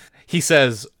 He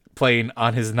says, playing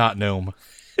on his not gnome.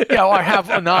 Yeah, well, I have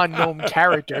non-gnome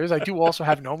characters. I do also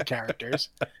have gnome characters.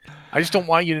 I just don't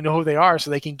want you to know who they are so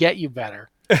they can get you better.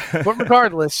 But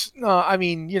regardless,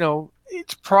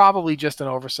 it's probably just an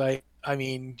oversight. I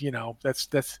mean,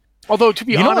 that's. Although to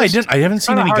be honest, I haven't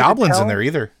seen any goblins in there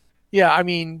either. Yeah, I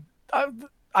mean,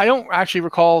 I don't actually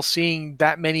recall seeing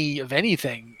that many of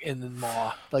anything in the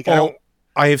Maw.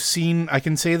 I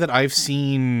can say that I've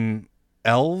seen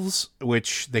elves,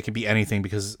 which they could be anything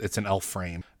because it's an elf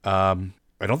frame.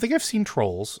 I don't think I've seen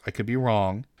trolls. I could be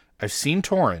wrong. I've seen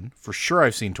Tauren. For sure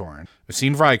I've seen Tauren. I've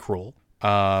seen Vrykrull.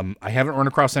 I haven't run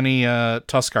across any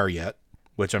Tuskar yet,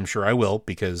 which I'm sure I will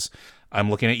because I'm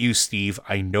looking at you, Steve.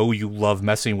 I know you love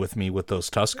messing with me with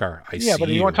those Tuskar. Yeah, but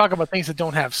you want to talk about things that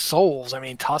don't have souls. I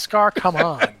mean, Tuskar, come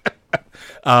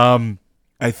on.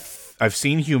 I've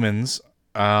seen humans.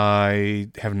 I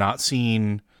have not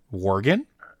seen Worgen,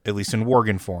 at least in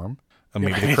Worgen form.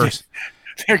 Maybe the curse.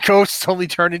 Their ghosts only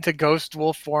turn into ghost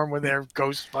wolf form when they're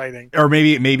ghost fighting. Or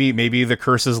maybe the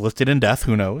curse is lifted in death.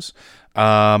 Who knows?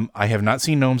 I have not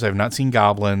seen gnomes. I have not seen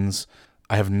goblins.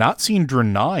 I have not seen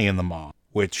Draenei in the Maw,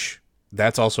 which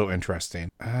that's also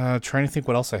interesting. Trying to think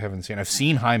what else I haven't seen. I've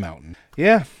seen Highmountain.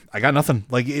 Yeah, I got nothing.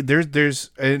 Like we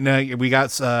got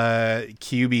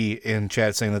QB in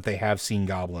chat saying that they have seen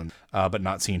goblins, but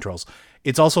not seen trolls.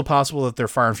 It's also possible that they're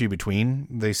far and few between.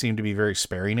 They seem to be very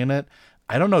sparing in it.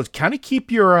 I don't know. Kind of keep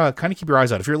your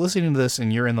eyes out. If you're listening to this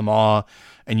and you're in the Maw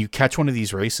and you catch one of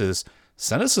these races,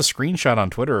 send us a screenshot on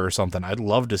Twitter or something. I'd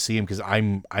love to see him because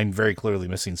I'm very clearly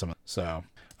missing some. So,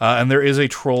 and there is a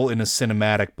troll in a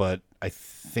cinematic, but I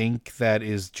think that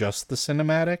is just the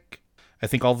cinematic. I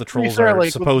think all the trolls are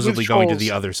supposedly going to the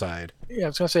other side. Yeah, I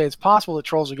was going to say, it's possible that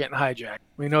trolls are getting hijacked.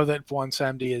 We know that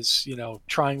Bwonsamdi is,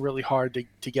 trying really hard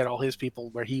to get all his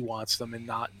people where he wants them and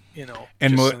not, and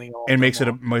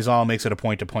Moizal makes it a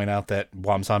point to point out that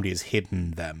Bwonsamdi has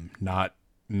hidden them, not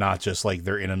just like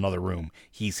they're in another room.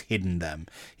 He's hidden them.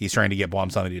 He's trying to get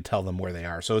Bwonsamdi to tell them where they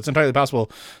are. So it's entirely possible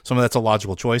some of that's a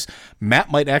logical choice. Matt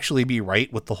might actually be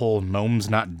right with the whole gnomes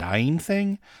not dying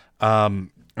thing.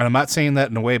 And I'm not saying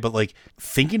that in a way, but like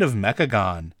thinking of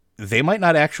Mechagon, they might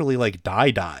not actually like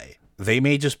die. They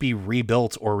may just be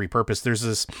rebuilt or repurposed. There's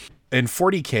this in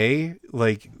 40K,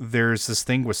 like there's this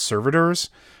thing with servitors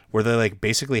where they like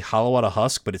basically hollow out a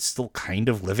husk, but it's still kind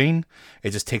of living.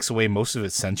 It just takes away most of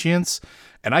its sentience.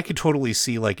 And I could totally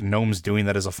see like gnomes doing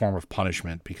that as a form of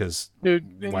punishment because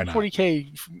dude, why not?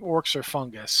 40K orcs are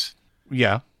fungus.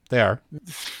 Yeah, they are.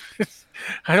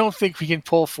 I don't think we can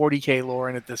pull 40K lore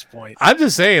in at this point. I'm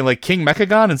just saying, like King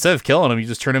Mechagon, instead of killing him, you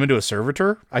just turn him into a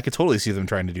servitor. I could totally see them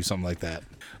trying to do something like that.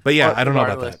 But yeah, I don't know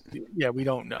about that. Yeah, we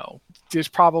don't know. There's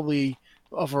probably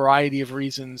a variety of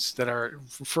reasons that are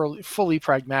fully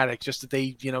pragmatic, just that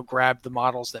they, grab the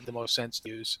models that make the most sense to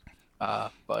use.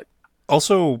 But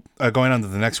also, going on to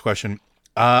the next question,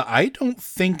 I don't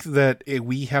think that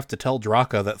we have to tell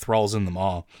Draka that Thrall's in the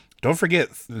Maw. Don't forget,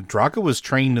 Draka was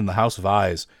trained in the House of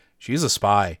Eyes. She's a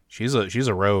spy. She's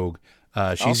a rogue.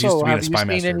 She's Also, used to being have a you spy seen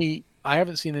master. any? I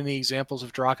haven't seen any examples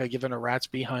of Draka given a rat's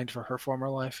behind for her former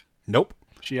life. Nope.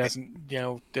 She hasn't,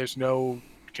 there's no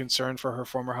concern for her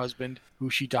former husband who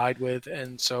she died with,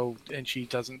 and she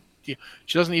doesn't, she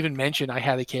doesn't even mention I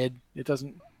had a kid. It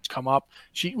doesn't come up.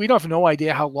 We don't have no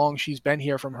idea how long she's been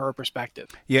here from her perspective.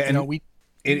 Yeah, and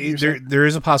there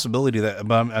is a possibility that,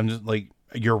 but I'm just like,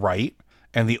 you're right.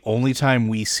 And the only time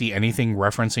we see anything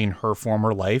referencing her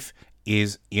former life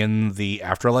is in the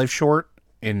Afterlife short,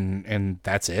 and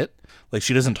that's it. Like,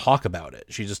 she doesn't talk about it.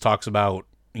 She just talks about,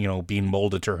 being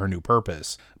molded to her new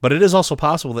purpose. But it is also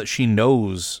possible that she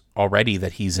knows already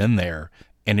that he's in there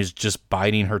and is just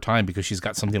biding her time because she's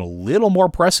got something a little more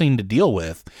pressing to deal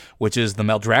with, which is the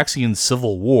Maldraxian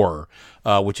Civil War,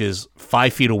 which is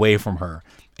 5 feet away from her.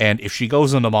 And if she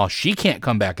goes in the mall, she can't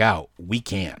come back out. We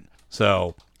can.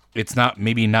 So it's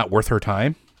maybe not worth her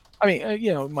time. I mean,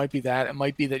 it might be that. It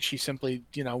might be that she simply,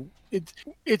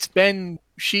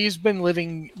 she's been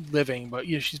living, but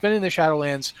she's been in the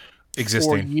Shadowlands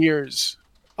existing for years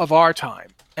of our time,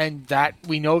 and that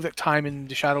we know that time in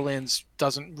the Shadowlands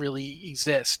doesn't really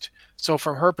exist. So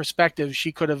from her perspective,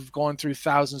 she could have gone through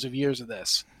thousands of years of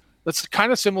this. That's kind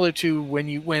of similar to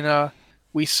when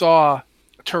we saw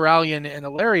Turalyon and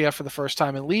Ilaria for the first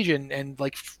time in Legion, and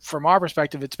like from our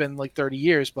perspective, it's been like 30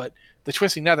 years, but the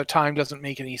Twisting Nether time doesn't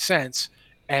make any sense,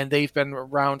 and they've been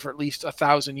around for at least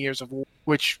 1,000 years of war,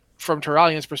 which from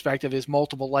Turalyon's perspective is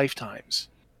multiple lifetimes.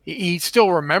 He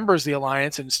still remembers the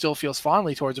Alliance and still feels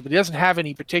fondly towards it, but he doesn't have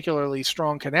any particularly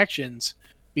strong connections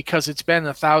because it's been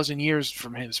 1,000 years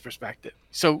from his perspective.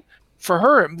 So for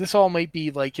her, this all might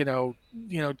be like,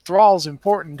 Thrall's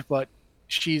important, but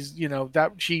she's,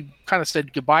 that she kind of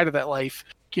said goodbye to that life,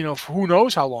 who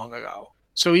knows how long ago.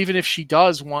 So even if she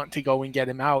does want to go and get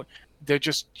him out,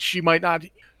 she might not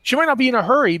be in a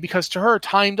hurry because to her,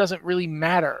 time doesn't really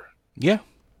matter. Yeah.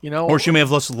 Or she may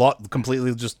have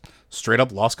completely just straight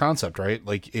up lost concept, right?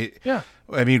 Like it. Yeah.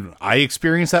 I mean, I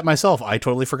experienced that myself. I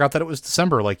totally forgot that it was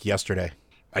December, like yesterday.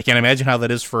 I can't imagine how that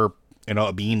is for,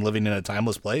 a being living in a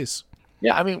timeless place.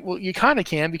 Yeah. I mean, well, you kind of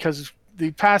can, because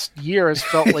the past year has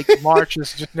felt like March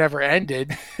has just never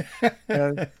ended.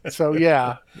 So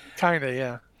yeah, kind of.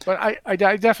 Yeah. But I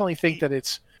definitely think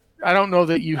that I don't know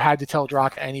that you had to tell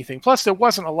Draka anything. Plus, there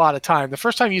wasn't a lot of time. The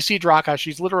first time you see Draka,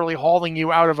 she's literally hauling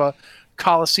you out of a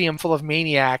Coliseum full of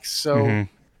maniacs. So,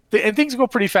 and things go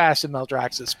pretty fast in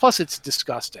Maldraxxus. Plus, it's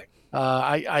disgusting.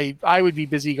 I would be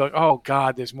busy going, oh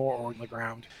God, there's more ore in the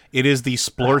ground. It is the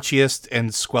splorchiest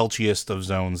and squelchiest of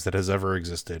zones that has ever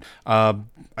existed. I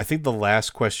think the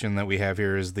last question that we have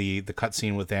here is the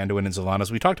cutscene with Anduin and Sylvanas.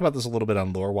 We talked about this a little bit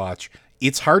on Lore Watch.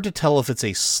 It's hard to tell if it's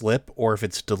a slip or if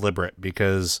it's deliberate,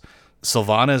 because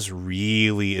Sylvanas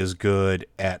really is good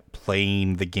at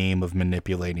playing the game of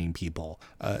manipulating people.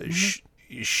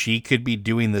 She could be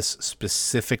doing this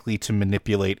specifically to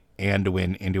manipulate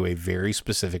Anduin into a very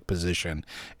specific position,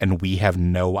 and we have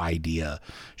no idea.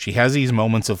 She has these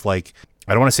moments of, like,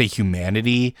 I don't want to say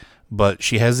humanity, but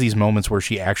she has these moments where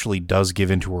she actually does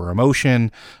give into her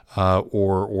emotion,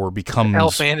 or becomes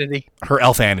elfanity. Her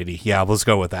elfanity. Yeah, let's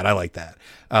go with that. I like that.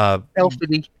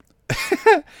 Elfity.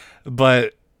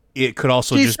 But it could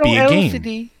also She's just so be a elfity.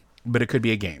 game. But it could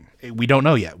be a game. We don't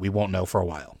know yet. We won't know for a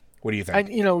while. What do you think?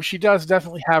 And, she does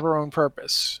definitely have her own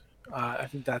purpose. I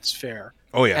think that's fair.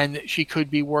 Oh, yeah. And she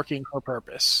could be working her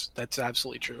purpose. That's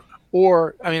absolutely true.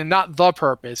 Or, I mean, not the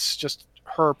purpose, just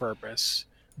her purpose.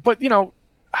 But,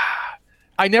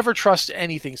 I never trust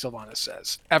anything Sylvanas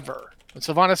says, ever. When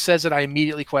Sylvanas says it, I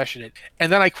immediately question it. And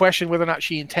then I question whether or not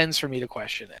she intends for me to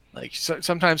question it. Like,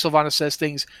 sometimes Sylvanas says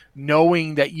things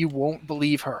knowing that you won't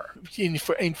believe her.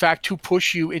 In fact, to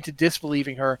push you into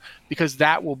disbelieving her, because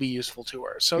that will be useful to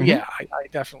her. So, yeah, I'm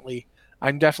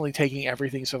definitely taking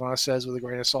everything Sylvanas says with a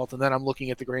grain of salt. And then I'm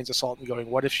looking at the grains of salt and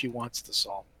going, what if she wants the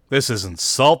salt? This isn't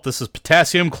salt. This is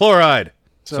potassium chloride.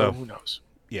 So who knows?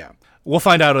 Yeah. We'll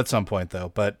find out at some point,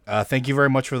 though. But thank you very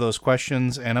much for those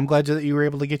questions, and I'm glad that you were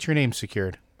able to get your name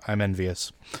secured. I'm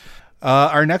envious.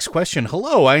 Our next question.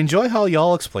 Hello, I enjoy how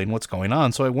y'all explain what's going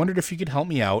on, so I wondered if you could help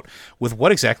me out with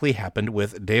what exactly happened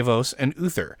with Davos and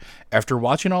Uther. After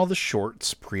watching all the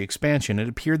shorts pre-expansion, it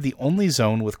appeared the only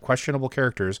zone with questionable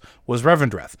characters was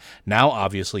Revendreth. Now,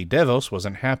 obviously, Davos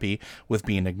wasn't happy with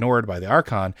being ignored by the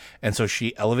Archon, and so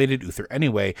she elevated Uther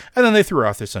anyway, and then they threw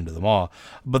Arthas into the Maw.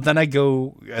 But then I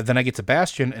get to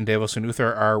Bastion, and Davos and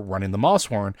Uther are running the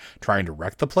Mawsworn, trying to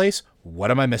wreck the place.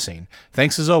 What am I missing?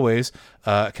 Thanks as always,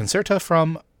 Concerta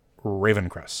from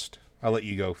Ravencrest. I'll let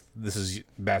you go. This is,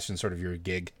 Bastion, sort of your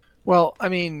gig. Well, I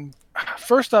mean,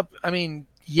 first up,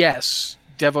 yes,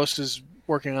 Devos is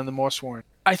working on the Morsworn.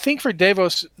 I think for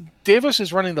Davos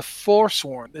is running the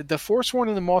Forsworn. The Forsworn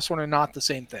and the Morsworn are not the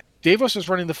same thing. Davos is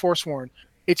running the Forsworn.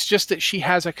 It's just that she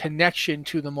has a connection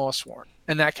to the Morsworn,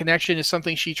 and that connection is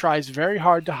something she tries very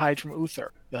hard to hide from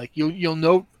Uther. Like you'll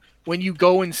note when you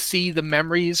go and see the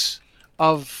memories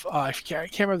of I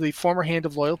can't remember the former Hand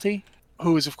of Loyalty,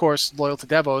 who is of course loyal to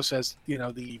Devos as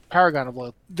the paragon of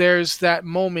loyalty. There's that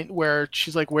moment where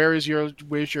she's like, where's your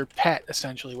pet,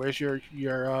 essentially? Where's your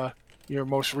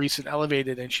most recent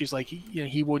elevated? And she's like,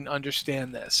 he wouldn't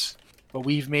understand this, but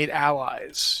we've made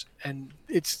allies, and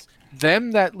it's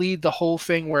them that lead the whole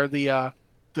thing where the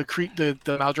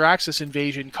Maldraxxus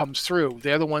invasion comes through.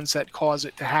 They're the ones that cause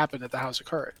it to happen at the House of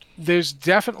Courage. There's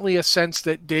definitely a sense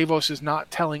that Davos is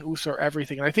not telling Uther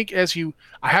everything, and I think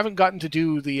I haven't gotten to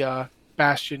do the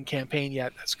Bastion campaign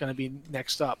yet. That's going to be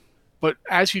next up. But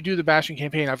as you do the Bastion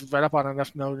campaign, I've read up on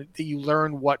enough to know that you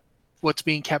learn what's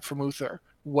being kept from Uther,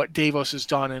 what Davos has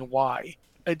done, and why.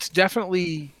 It's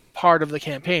definitely part of the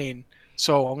campaign.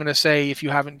 So I'm going to say, if you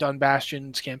haven't done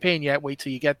Bastion's campaign yet, wait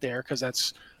till you get there, because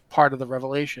that's part of the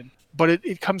revelation. But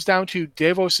it comes down to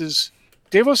Davos is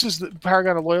the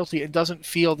paragon of loyalty and doesn't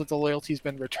feel that the loyalty's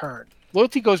been returned.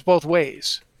 Loyalty goes both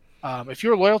ways. If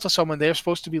you're loyal to someone, they're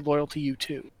supposed to be loyal to you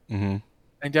too. Mm-hmm.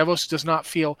 And Davos does not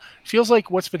feels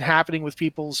like what's been happening with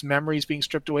people's memories being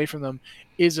stripped away from them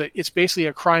it's basically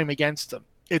a crime against them.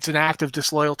 It's an act of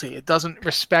disloyalty. It doesn't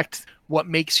respect what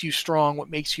makes you strong, what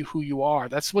makes you who you are.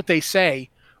 That's what they say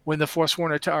when the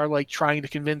Forsworn are like trying to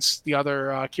convince the other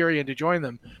Kyrian to join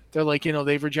them. They're like,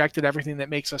 they've rejected everything that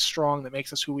makes us strong, that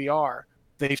makes us who we are.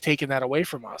 They've taken that away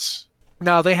from us.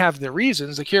 Now they have their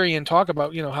reasons. The Kyrian talk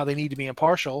about, how they need to be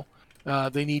impartial.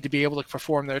 They need to be able to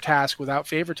perform their task without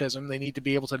favoritism. They need to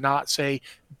be able to not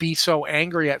be so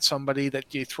angry at somebody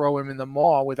that you throw him in the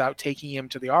maw without taking him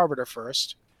to the Arbiter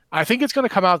first. I think it's going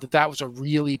to come out that was a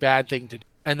really bad thing to do.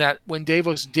 And that when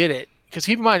Davos did it, because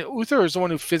keep in mind, Uther is the one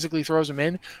who physically throws him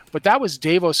in, but that was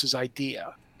Davos's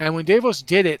idea. And when Davos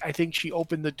did it, I think she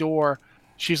opened the door.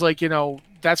 She's like,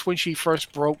 that's when she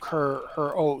first broke her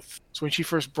oath. It's when she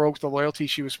first broke the loyalty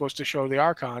she was supposed to show the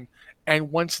Archon. And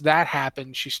once that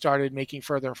happened, she started making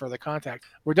further and further contact.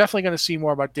 We're definitely going to see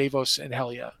more about Davos and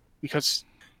Helya, because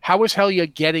how is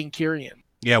Helya getting Kyrian?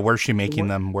 Yeah, where's she making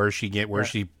them? Where's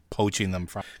she poaching them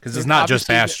from? Because it's not just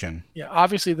Bastion.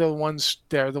 Obviously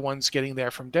they're the ones getting there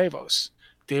from Davos.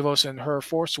 Davos and her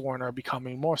Forsworn are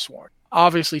becoming Morsworn.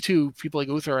 Obviously, too, people like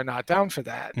Uther are not down for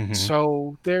that. Mm-hmm.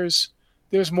 So there's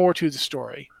more to the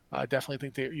story. I definitely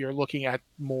think that you're looking at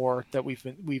more that we've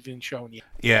been shown yet.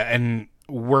 Yeah, and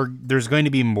there's going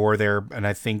to be more there, and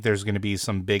I think there's going to be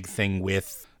some big thing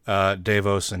with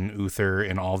Davos and Uther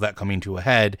and all that coming to a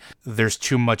head. There's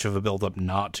too much of a buildup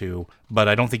not to, but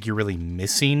I don't think you're really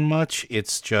missing much.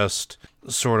 It's just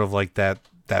sort of like that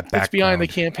background. It's behind the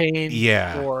campaign.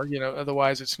 Yeah. Or,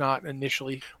 otherwise it's not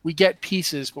initially. We get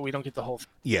pieces, but we don't get the whole thing.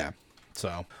 Yeah.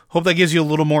 So hope that gives you a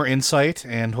little more insight,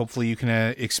 and hopefully you can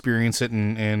experience it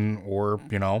or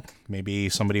maybe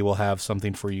somebody will have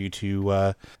something for you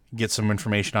to get some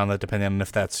information on that, depending on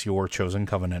if that's your chosen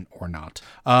covenant or not.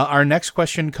 Our next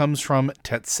question comes from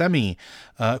Tetsemi.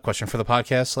 Question for the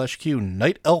podcast /Q.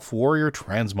 Night Elf Warrior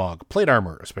Transmog. Plate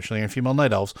armor, especially in female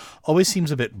Night Elves, always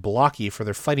seems a bit blocky for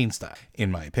their fighting style,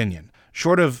 in my opinion.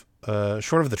 Short of the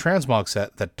transmog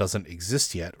set that doesn't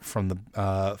exist yet from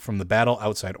the battle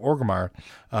outside Orgrimmar,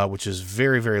 which is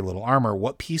very, very little armor,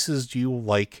 what pieces do you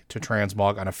like to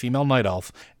transmog on a female night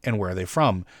elf, and where are they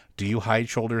from? Do you hide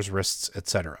shoulders, wrists,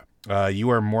 etc.? You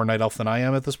are more night elf than I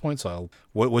am at this point, so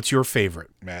what's your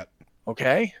favorite, Matt?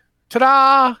 Okay.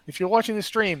 Ta-da! If you're watching the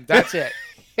stream, that's it.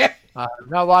 I'm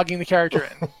now logging the character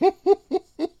in.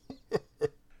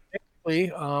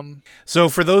 So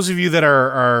for those of you that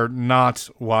are not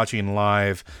watching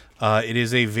live, it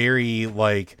is a very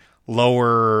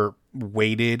lower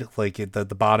weighted,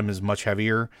 the bottom is much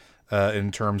heavier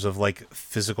in terms of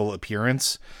physical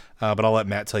appearance. But I'll let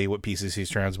Matt tell you what pieces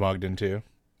he's transmogged into,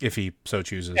 if he so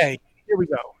chooses. Okay, here we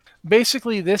go.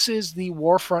 Basically, this is the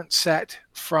Warfront set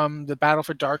from the Battle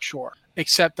for Darkshore,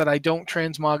 except that I don't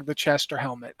transmog the chest or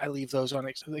helmet. I leave those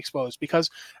exposed because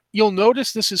you'll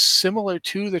notice this is similar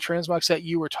to the transmog set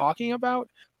you were talking about,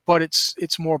 but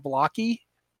it's more blocky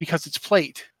because it's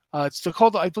plate. I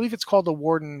believe it's called the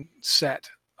Warden set.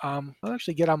 I'll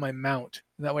actually get on my mount.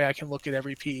 That way I can look at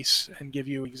every piece and give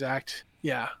you exact.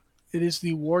 Yeah, it is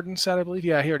the Warden set, I believe.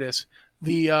 Yeah, here it is.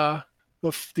 The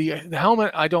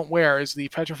helmet I don't wear is the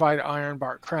Petrified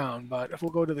Ironbark Crown, but if we'll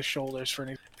go to the shoulders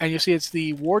and you see it's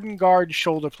the Warden Guard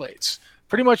shoulder plates.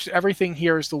 Pretty much everything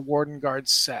here is the Warden Guard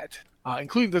set.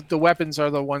 including the weapons are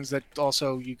the ones that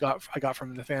also I got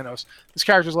from Nathanos. This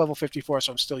character's level 54,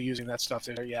 so I'm still using that stuff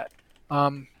there yet.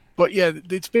 But yeah,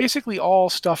 it's basically all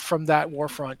stuff from that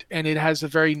Warfront, and it has a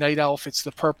very night elf. It's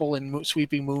the purple and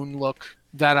sweeping moon look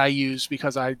that I use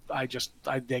because I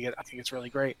dig it. I think it's really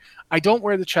great. I don't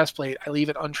wear the chest plate. I leave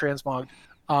it untransmogged.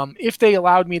 If they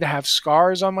allowed me to have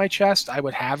scars on my chest, I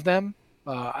would have them.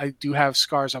 I do have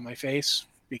scars on my face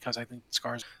because I think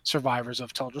scars are survivors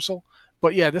of Teldrassil.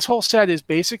 But yeah, this whole set is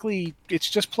basically, it's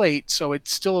just plate, so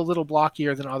it's still a little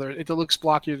blockier than other. It looks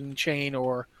blockier than chain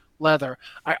or leather.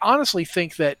 I honestly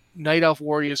think that Night Elf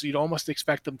warriors, you'd almost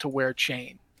expect them to wear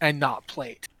chain and not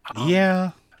plate.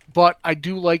 Yeah. But I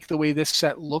do like the way this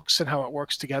set looks and how it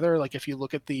works together. Like if you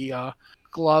look at the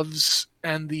gloves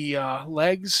and the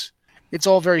legs, it's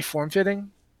all very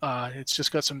form-fitting. It's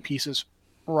just got some pieces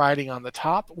riding on the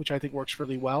top, which I think works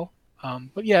really well.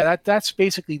 But yeah, that's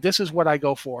basically, this is what I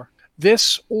go for.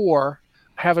 This, or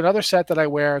I have another set that I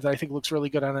wear that I think looks really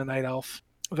good on a Night Elf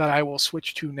that I will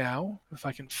switch to now, if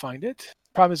I can find it.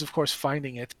 Problem is, of course,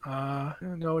 finding it.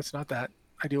 No, it's not that.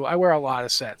 I wear a lot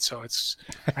of sets, so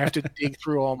I have to dig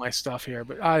through all my stuff here.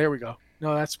 But here we go.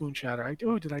 No, that's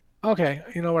Moonshatter. Okay,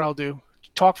 you know what I'll do?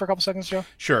 Talk for a couple seconds, Joe?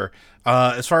 Sure.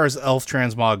 As far as Elf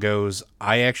Transmog goes,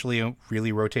 I actually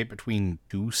really rotate between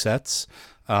 2 sets,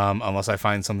 unless I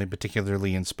find something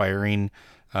particularly inspiring,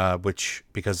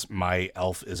 because my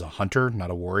elf is a hunter,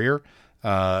 not a warrior.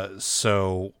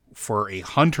 So for a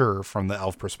hunter from the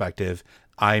elf perspective,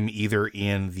 I'm either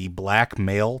in the black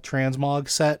male transmog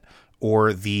set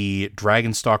or the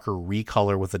Dragonstalker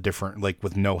recolor with a different,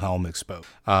 with no helm exposed.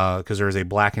 Because there is a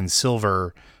black and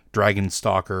silver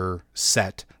Dragonstalker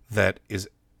set that is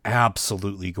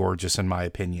absolutely gorgeous in my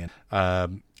opinion.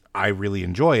 I really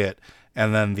enjoy it.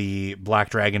 And then the Black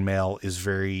Dragon Male is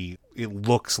it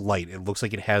looks light. It looks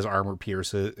like it has armor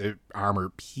pieces.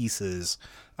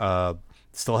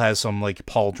 Still has some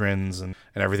pauldrons and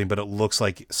everything, but it looks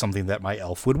like something that my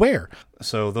elf would wear.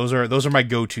 So those are my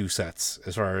go-to sets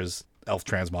as far as elf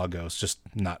transmog goes, just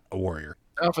not a warrior.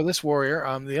 For this warrior,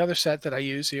 the other set that I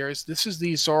use here is the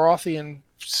Zorothian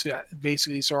set,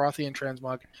 basically Zorothian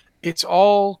transmog. It's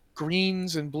all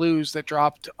greens and blues that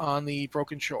dropped on the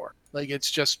Broken Shore.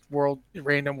 It's just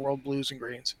random world blues and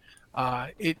greens.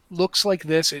 It looks like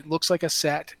this. It looks like a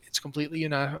set. It's completely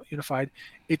unified.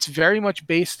 It's very much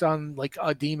based on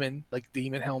a demon,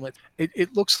 demon helmet.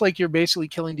 It looks like you're basically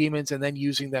killing demons and then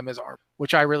using them as armor,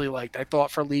 which I really liked. I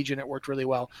thought for Legion it worked really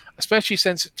well, especially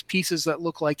since it's pieces that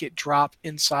look like it drop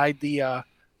inside the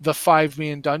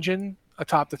 5-man dungeon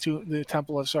atop the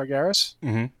Temple of Sargeras.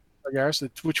 Mm-hmm.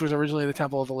 Which was originally the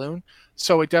Temple of Elune.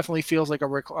 So it definitely feels like a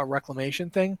reclamation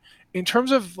thing. In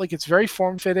terms of it's very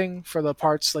form-fitting for the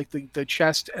parts, the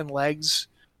chest and legs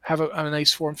have a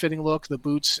nice form-fitting look. The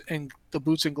boots and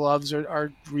gloves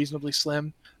are reasonably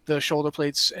slim. The shoulder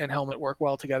plates and helmet work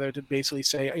well together to basically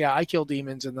say, yeah, I kill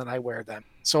demons and then I wear them.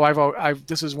 So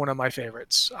this is one of my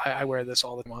favorites. I wear this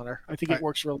all the time. I think it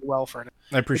works really well for it.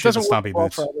 I appreciate the stompy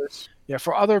boots. For others. Yeah,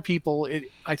 for other people,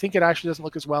 I think it actually doesn't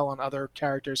look as well on other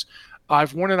characters.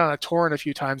 I've worn it on a Tauren a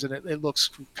few times, and it looks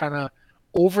kind of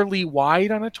overly wide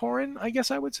on a Tauren, I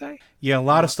guess I would say. Yeah, a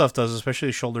lot of stuff does,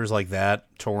 especially shoulders like that.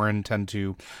 Tauren tend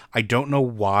to... I don't know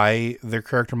why their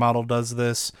character model does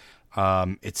this.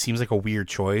 It seems like a weird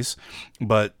choice,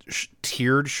 but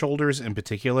tiered shoulders in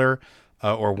particular,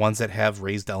 or ones that have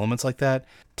raised elements like that,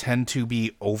 tend to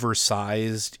be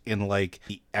oversized in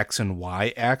the X and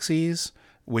Y axes,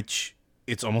 which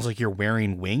it's almost like you're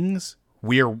wearing wings.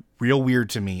 Real weird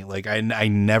to me. I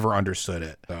never understood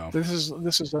it. So.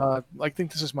 This is I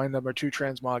think this is my number 2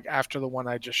 transmog after the one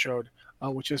I just showed,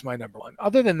 which is my number 1.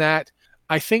 Other than that,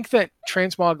 I think that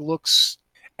transmog looks...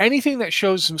 Anything that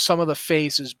shows some of the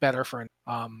face is better for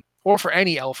or for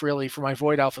any elf, really, for my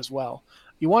Void Elf as well.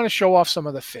 You want to show off some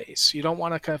of the face. You don't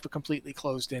want to kind of completely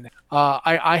closed in.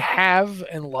 I have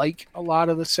and like a lot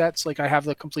of the sets. I have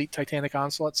the complete Titanic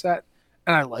Onslaught set,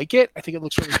 and I like it. I think it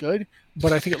looks really good,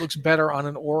 but I think it looks better on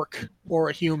an orc or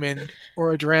a human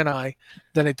or a Draenei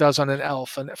than it does on an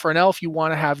elf. And for an elf, you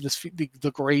want to have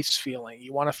the grace feeling.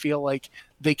 You want to feel like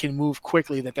they can move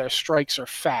quickly, that their strikes are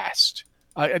fast.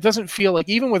 It doesn't feel like,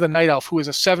 even with a Night Elf who is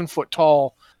a 7-foot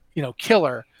tall,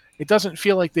 killer, it doesn't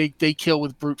feel like they kill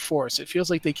with brute force. It feels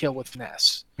like they kill with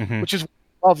finesse, which is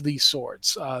of these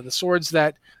swords. The swords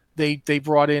that they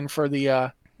brought in for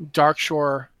the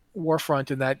Darkshore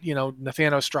Warfront and that,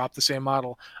 Nathanos dropped the same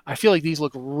model. I feel like these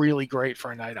look really great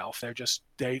for a Night Elf.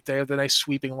 They have the nice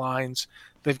sweeping lines.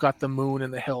 They've got the moon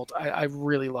and the hilt. I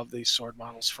really love these sword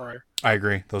models for... I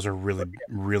agree. Those are really,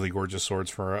 really gorgeous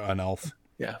swords for an elf.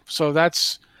 Yeah, so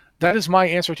that's That is my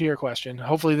answer to your question.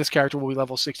 Hopefully this character will be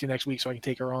level 60 next week so I can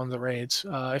take her on the raids.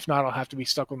 If not, I'll have to be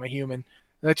stuck with my human.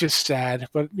 That's just sad.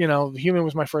 But, the human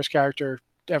was my first character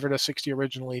ever to 60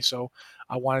 originally, so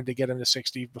I wanted to get him to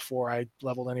 60 before I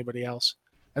leveled anybody else.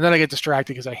 And then I get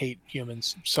distracted because I hate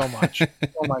humans so much.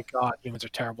 Oh my god, humans are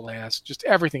terrible ass. Just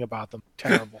everything about them,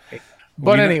 terrible.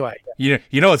 But anyway.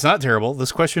 It's not terrible.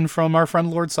 This question from our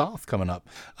friend Lord Soth coming up.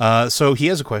 So he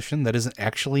has a question that is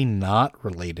actually not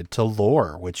related to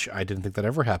lore, which I didn't think that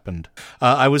ever happened.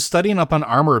 I was studying up on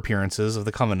armor appearances of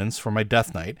the Covenants for my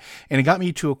Death Knight, and it got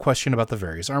me to a question about the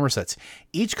various armor sets.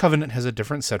 Each Covenant has a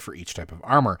different set for each type of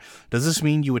armor. Does this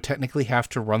mean you would technically have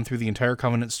to run through the entire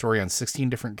Covenant story on 16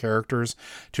 different characters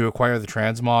to acquire the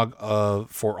transmog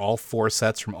for all 4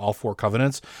 sets from all 4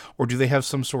 Covenants, or do they have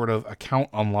some sort of account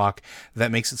unlock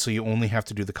that makes it so you only have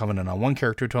to do the Covenant on one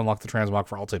character to unlock the transmog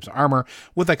for all types of armor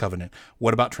with that Covenant?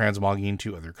 What about transmogging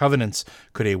to other Covenants?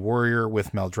 Could a warrior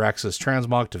with Maldraxxus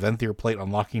transmog to Venthyr plate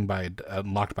unlocked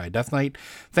by a Death Knight?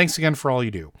 Thanks again for all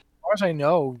you do. As far as I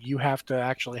know, you have to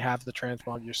actually have the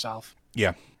transmog yourself.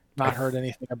 Yeah. Not heard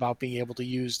anything about being able to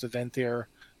use the Venthyr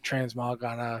transmog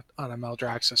on a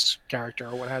Maldraxxus character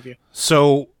or what have you.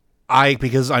 So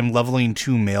because I'm leveling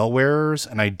 2 mail wearers,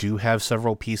 and I do have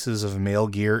several pieces of mail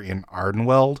gear in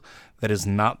Ardenweld, that is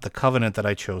not the Covenant that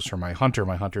I chose for my Hunter.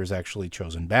 My Hunter has actually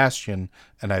chosen Bastion,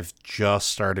 and I've just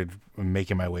started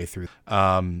making my way through.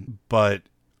 But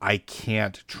I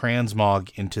can't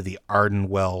transmog into the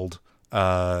Ardenweld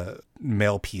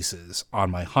mail pieces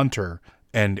on my Hunter,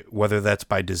 and whether that's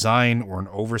by design or an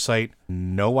oversight,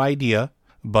 no idea.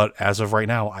 But as of right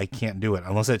now, I can't do it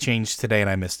unless it changed today and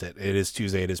I missed it. It is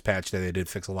Tuesday. It is patch day. They did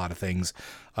fix a lot of things.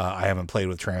 I haven't played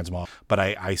with Transmog, but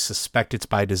I suspect it's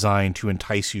by design to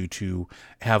entice you to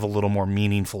have a little more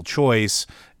meaningful choice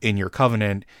in your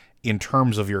Covenant in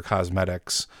terms of your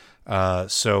cosmetics.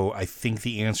 So I think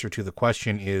the answer to the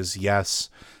question is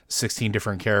yes, 16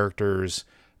 different characters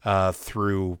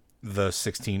through the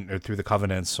 16 or through the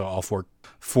Covenants. So all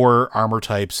four armor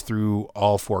types through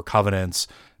all 4 Covenants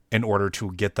in order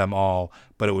to get them all,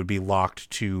 but it would be locked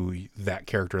to that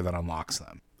character that unlocks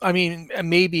them. I mean,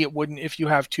 maybe it wouldn't if you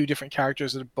have 2 different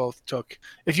characters that both took.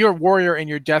 If your warrior and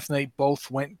your Death Knight both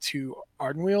went to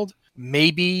Ardenweald,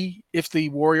 maybe if the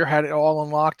warrior had it all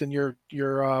unlocked and your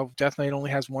Death Knight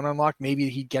only has 1 unlocked, maybe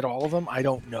he'd get all of them. I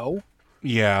don't know.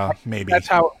 Yeah, maybe. That's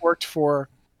how it worked for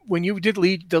when you did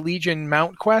the Legion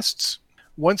mount quests.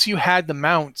 Once you had the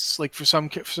mounts, like for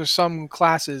some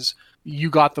classes,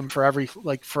 you got them for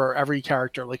every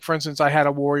character. Like for instance, I had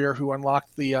a warrior who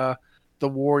unlocked the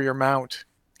warrior mount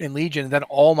in Legion, and then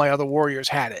all my other warriors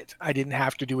had it. I didn't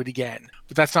have to do it again.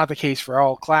 But that's not the case for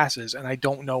all classes, and I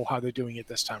don't know how they're doing it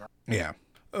this time around. Yeah.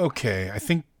 Okay. I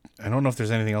don't know if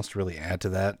there's anything else to really add to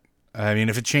that. I mean,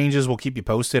 if it changes, we'll keep you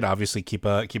posted. Obviously, keep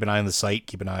an eye on the site,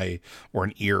 keep an eye or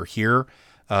an ear here.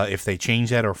 If they change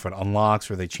that, or if it unlocks,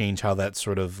 or they change how that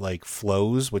sort of like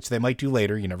flows, which they might do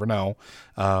later, you never know.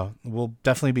 We'll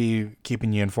definitely be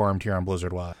keeping you informed here on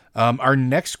Blizzard Watch. Our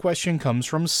next question comes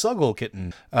from Suggle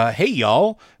Kitten. Hey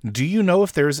y'all, do you know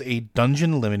if there's a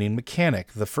dungeon limiting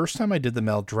mechanic? The first time I did the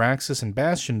Maldraxxus and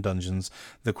Bastion dungeons,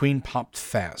 the queen popped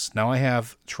fast. Now I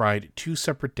have tried 2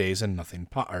 separate days and nothing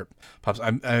pops.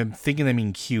 I'm thinking they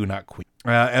mean Q, not queen.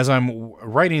 As I'm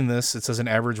writing this, it says an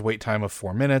average wait time of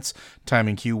 4 minutes, time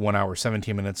in queue 1 hour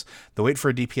 17 minutes. The wait for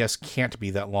a DPS can't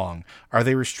be that long. Are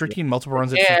they restricting multiple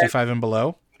runs at 55 and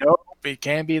below? Nope, it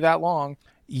can't be that long.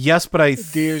 Yes, but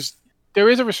there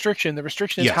is a restriction. The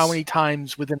restriction is how many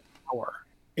times within an hour.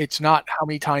 It's not how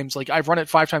many times, like I've run it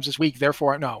 5 times this week,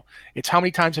 therefore no. It's how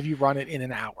many times have you run it in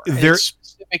an hour. It's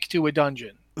specific to a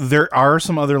dungeon. There are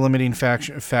some other limiting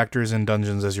factors in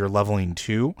dungeons as you're leveling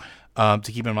too. To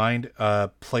keep in mind,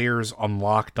 players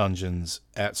unlock dungeons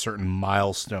at certain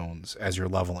milestones as you're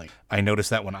leveling. I noticed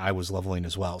that when I was leveling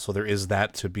as well. So there is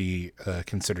that to be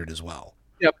considered as well.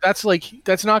 Yep, that's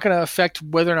not going to affect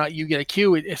whether or not you get a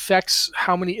queue. It affects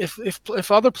how many. If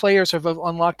other players have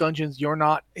unlocked dungeons you're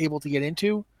not able to get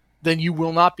into, then you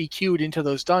will not be queued into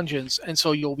those dungeons, and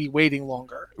so you'll be waiting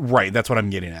longer. Right, that's what I'm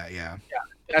getting at. Yeah.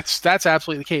 That's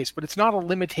absolutely the case, but it's not a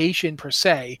limitation per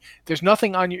se. There's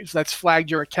nothing on you that's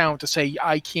flagged your account to say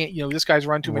I can't. This guy's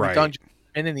run too many dungeons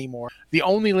anymore. The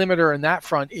only limiter in that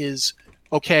front is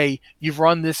okay. You've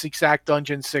run this exact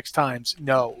dungeon 6 times.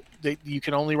 No, you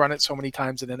can only run it so many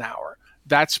times in an hour.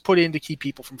 That's put in to keep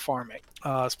people from farming.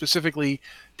 Specifically,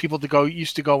 people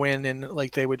used to go in and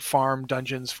like they would farm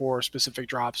dungeons for specific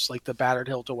drops, like the Battered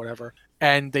Hilt or whatever.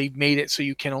 and they made it so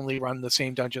you can only run the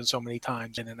same dungeon so many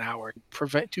times in an hour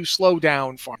to slow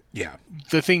down farm. Yeah.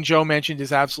 The thing Joe mentioned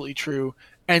is absolutely true.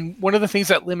 And one of the things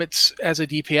that limits, as a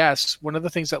DPS, one of the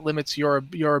things that limits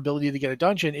your ability to get a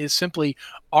dungeon is simply,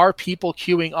 are people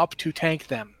queuing up to tank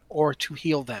them or to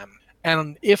heal them?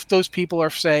 And if those people are,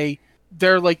 say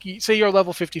you're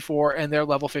level 54 and they're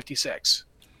level 56,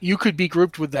 you could be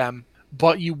grouped with them,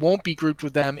 but you won't be grouped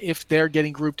with them if they're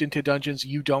getting grouped into dungeons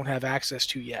you don't have access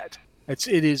to yet.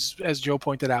 It is, as Joe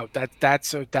pointed out,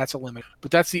 that's a limit,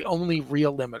 but that's the only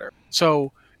real limiter.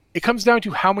 So it comes down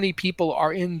to how many people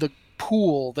are in the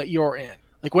pool that you're in.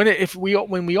 Like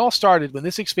when we all started, when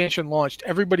this expansion launched,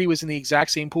 everybody was in the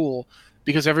exact same pool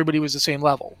because everybody was the same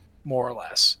level, more or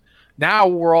less. Now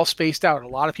we're all spaced out. A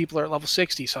lot of people are at level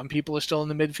 60. Some people are still in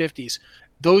the mid 50s.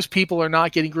 Those people are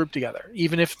not getting grouped together.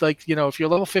 Even if, if you're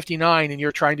level 59 and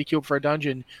you're trying to queue up for a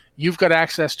dungeon, you've got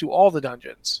access to all the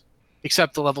dungeons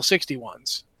except the level 60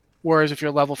 ones. Whereas if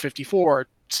you're level 54,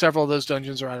 several of those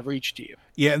dungeons are out of reach to you.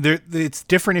 Yeah, it's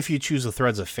different if you choose the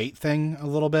Threads of Fate thing a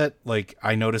little bit. Like,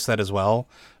 I noticed that as well.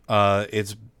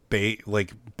 It's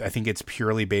I think it's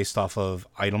purely based off of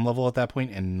item level at that point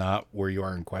and not where you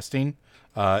are in questing.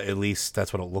 At least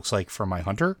that's what it looks like for my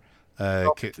hunter. I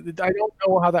don't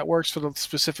know how that works for the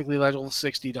specifically level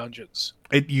 60 dungeons.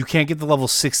 You can't get the level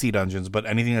 60 dungeons, but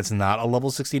anything that's not a level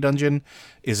 60 dungeon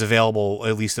is available.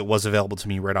 At least it was available to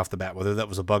me right off the bat. Whether that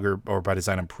was a bug or by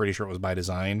design, I'm pretty sure it was by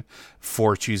design,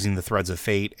 for choosing the Threads of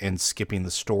Fate and skipping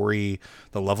the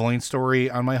leveling story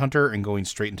on my hunter and going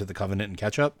straight into the Covenant and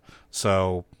catch up.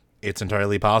 So it's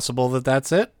entirely possible that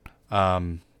that's it.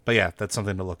 But yeah, that's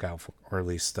something to look out for, or at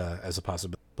least as a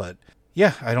possibility. But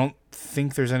yeah, I don't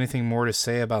think there's anything more to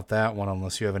say about that one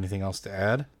unless you have anything else to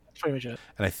add. That's pretty much it.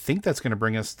 And I think that's going to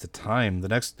bring us to time. The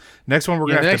next one we're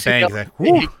going to have to bang.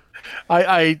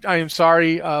 I am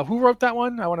sorry. Who wrote that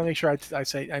one? I want to make sure I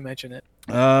mention it.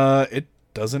 It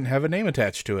doesn't have a name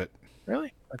attached to it.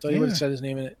 Really? I thought you would have said his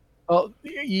name in it. Well,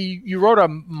 you wrote a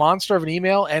monster of an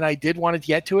email, and I did want to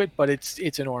get to it, but it's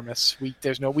enormous.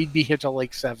 We'd be here till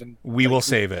like 7. We will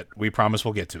save it. We promise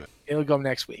we'll get to it. It'll go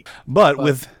next week. But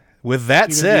with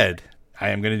that said, I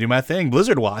am going to do my thing.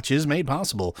 Blizzard Watch is made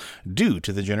possible due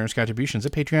to the generous contributions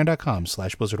at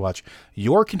patreon.com/BlizzardWatch.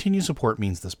 Your continued support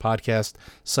means this podcast,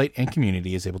 site, and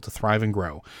community is able to thrive and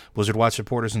grow. Blizzard Watch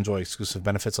supporters enjoy exclusive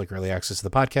benefits like early access to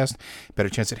the podcast, better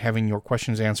chance at having your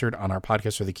questions answered on our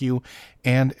podcast or the queue,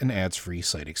 and an ads-free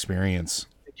site experience.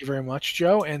 Thank you very much,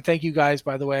 Joe. And thank you guys,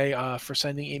 by the way, for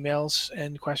sending emails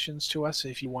and questions to us.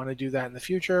 If you want to do that in the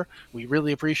future, we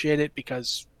really appreciate it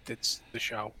because it's the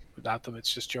show. Without them,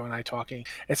 it's just Joe and I talking.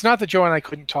 It's not that Joe and I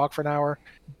couldn't talk for an hour,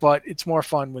 but it's more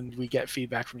fun when we get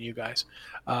feedback from you guys.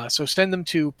 So send them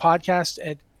to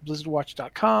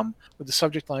podcast@blizzardwatch.com with the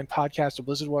subject line podcast or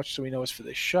Blizzard Watch so we know it's for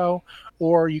this show.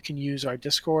 Or you can use our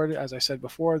Discord, as I said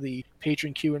before, the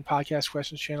patron Q and podcast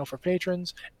questions channel for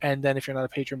patrons. And then if you're not a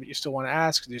patron but you still want to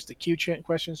ask, there's the Q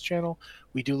questions channel.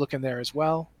 We do look in there as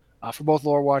well for both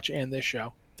Lore Watch and this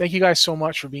show. Thank you guys so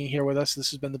much for being here with us. This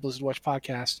has been the Blizzard Watch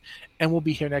podcast, and we'll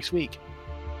be here next week.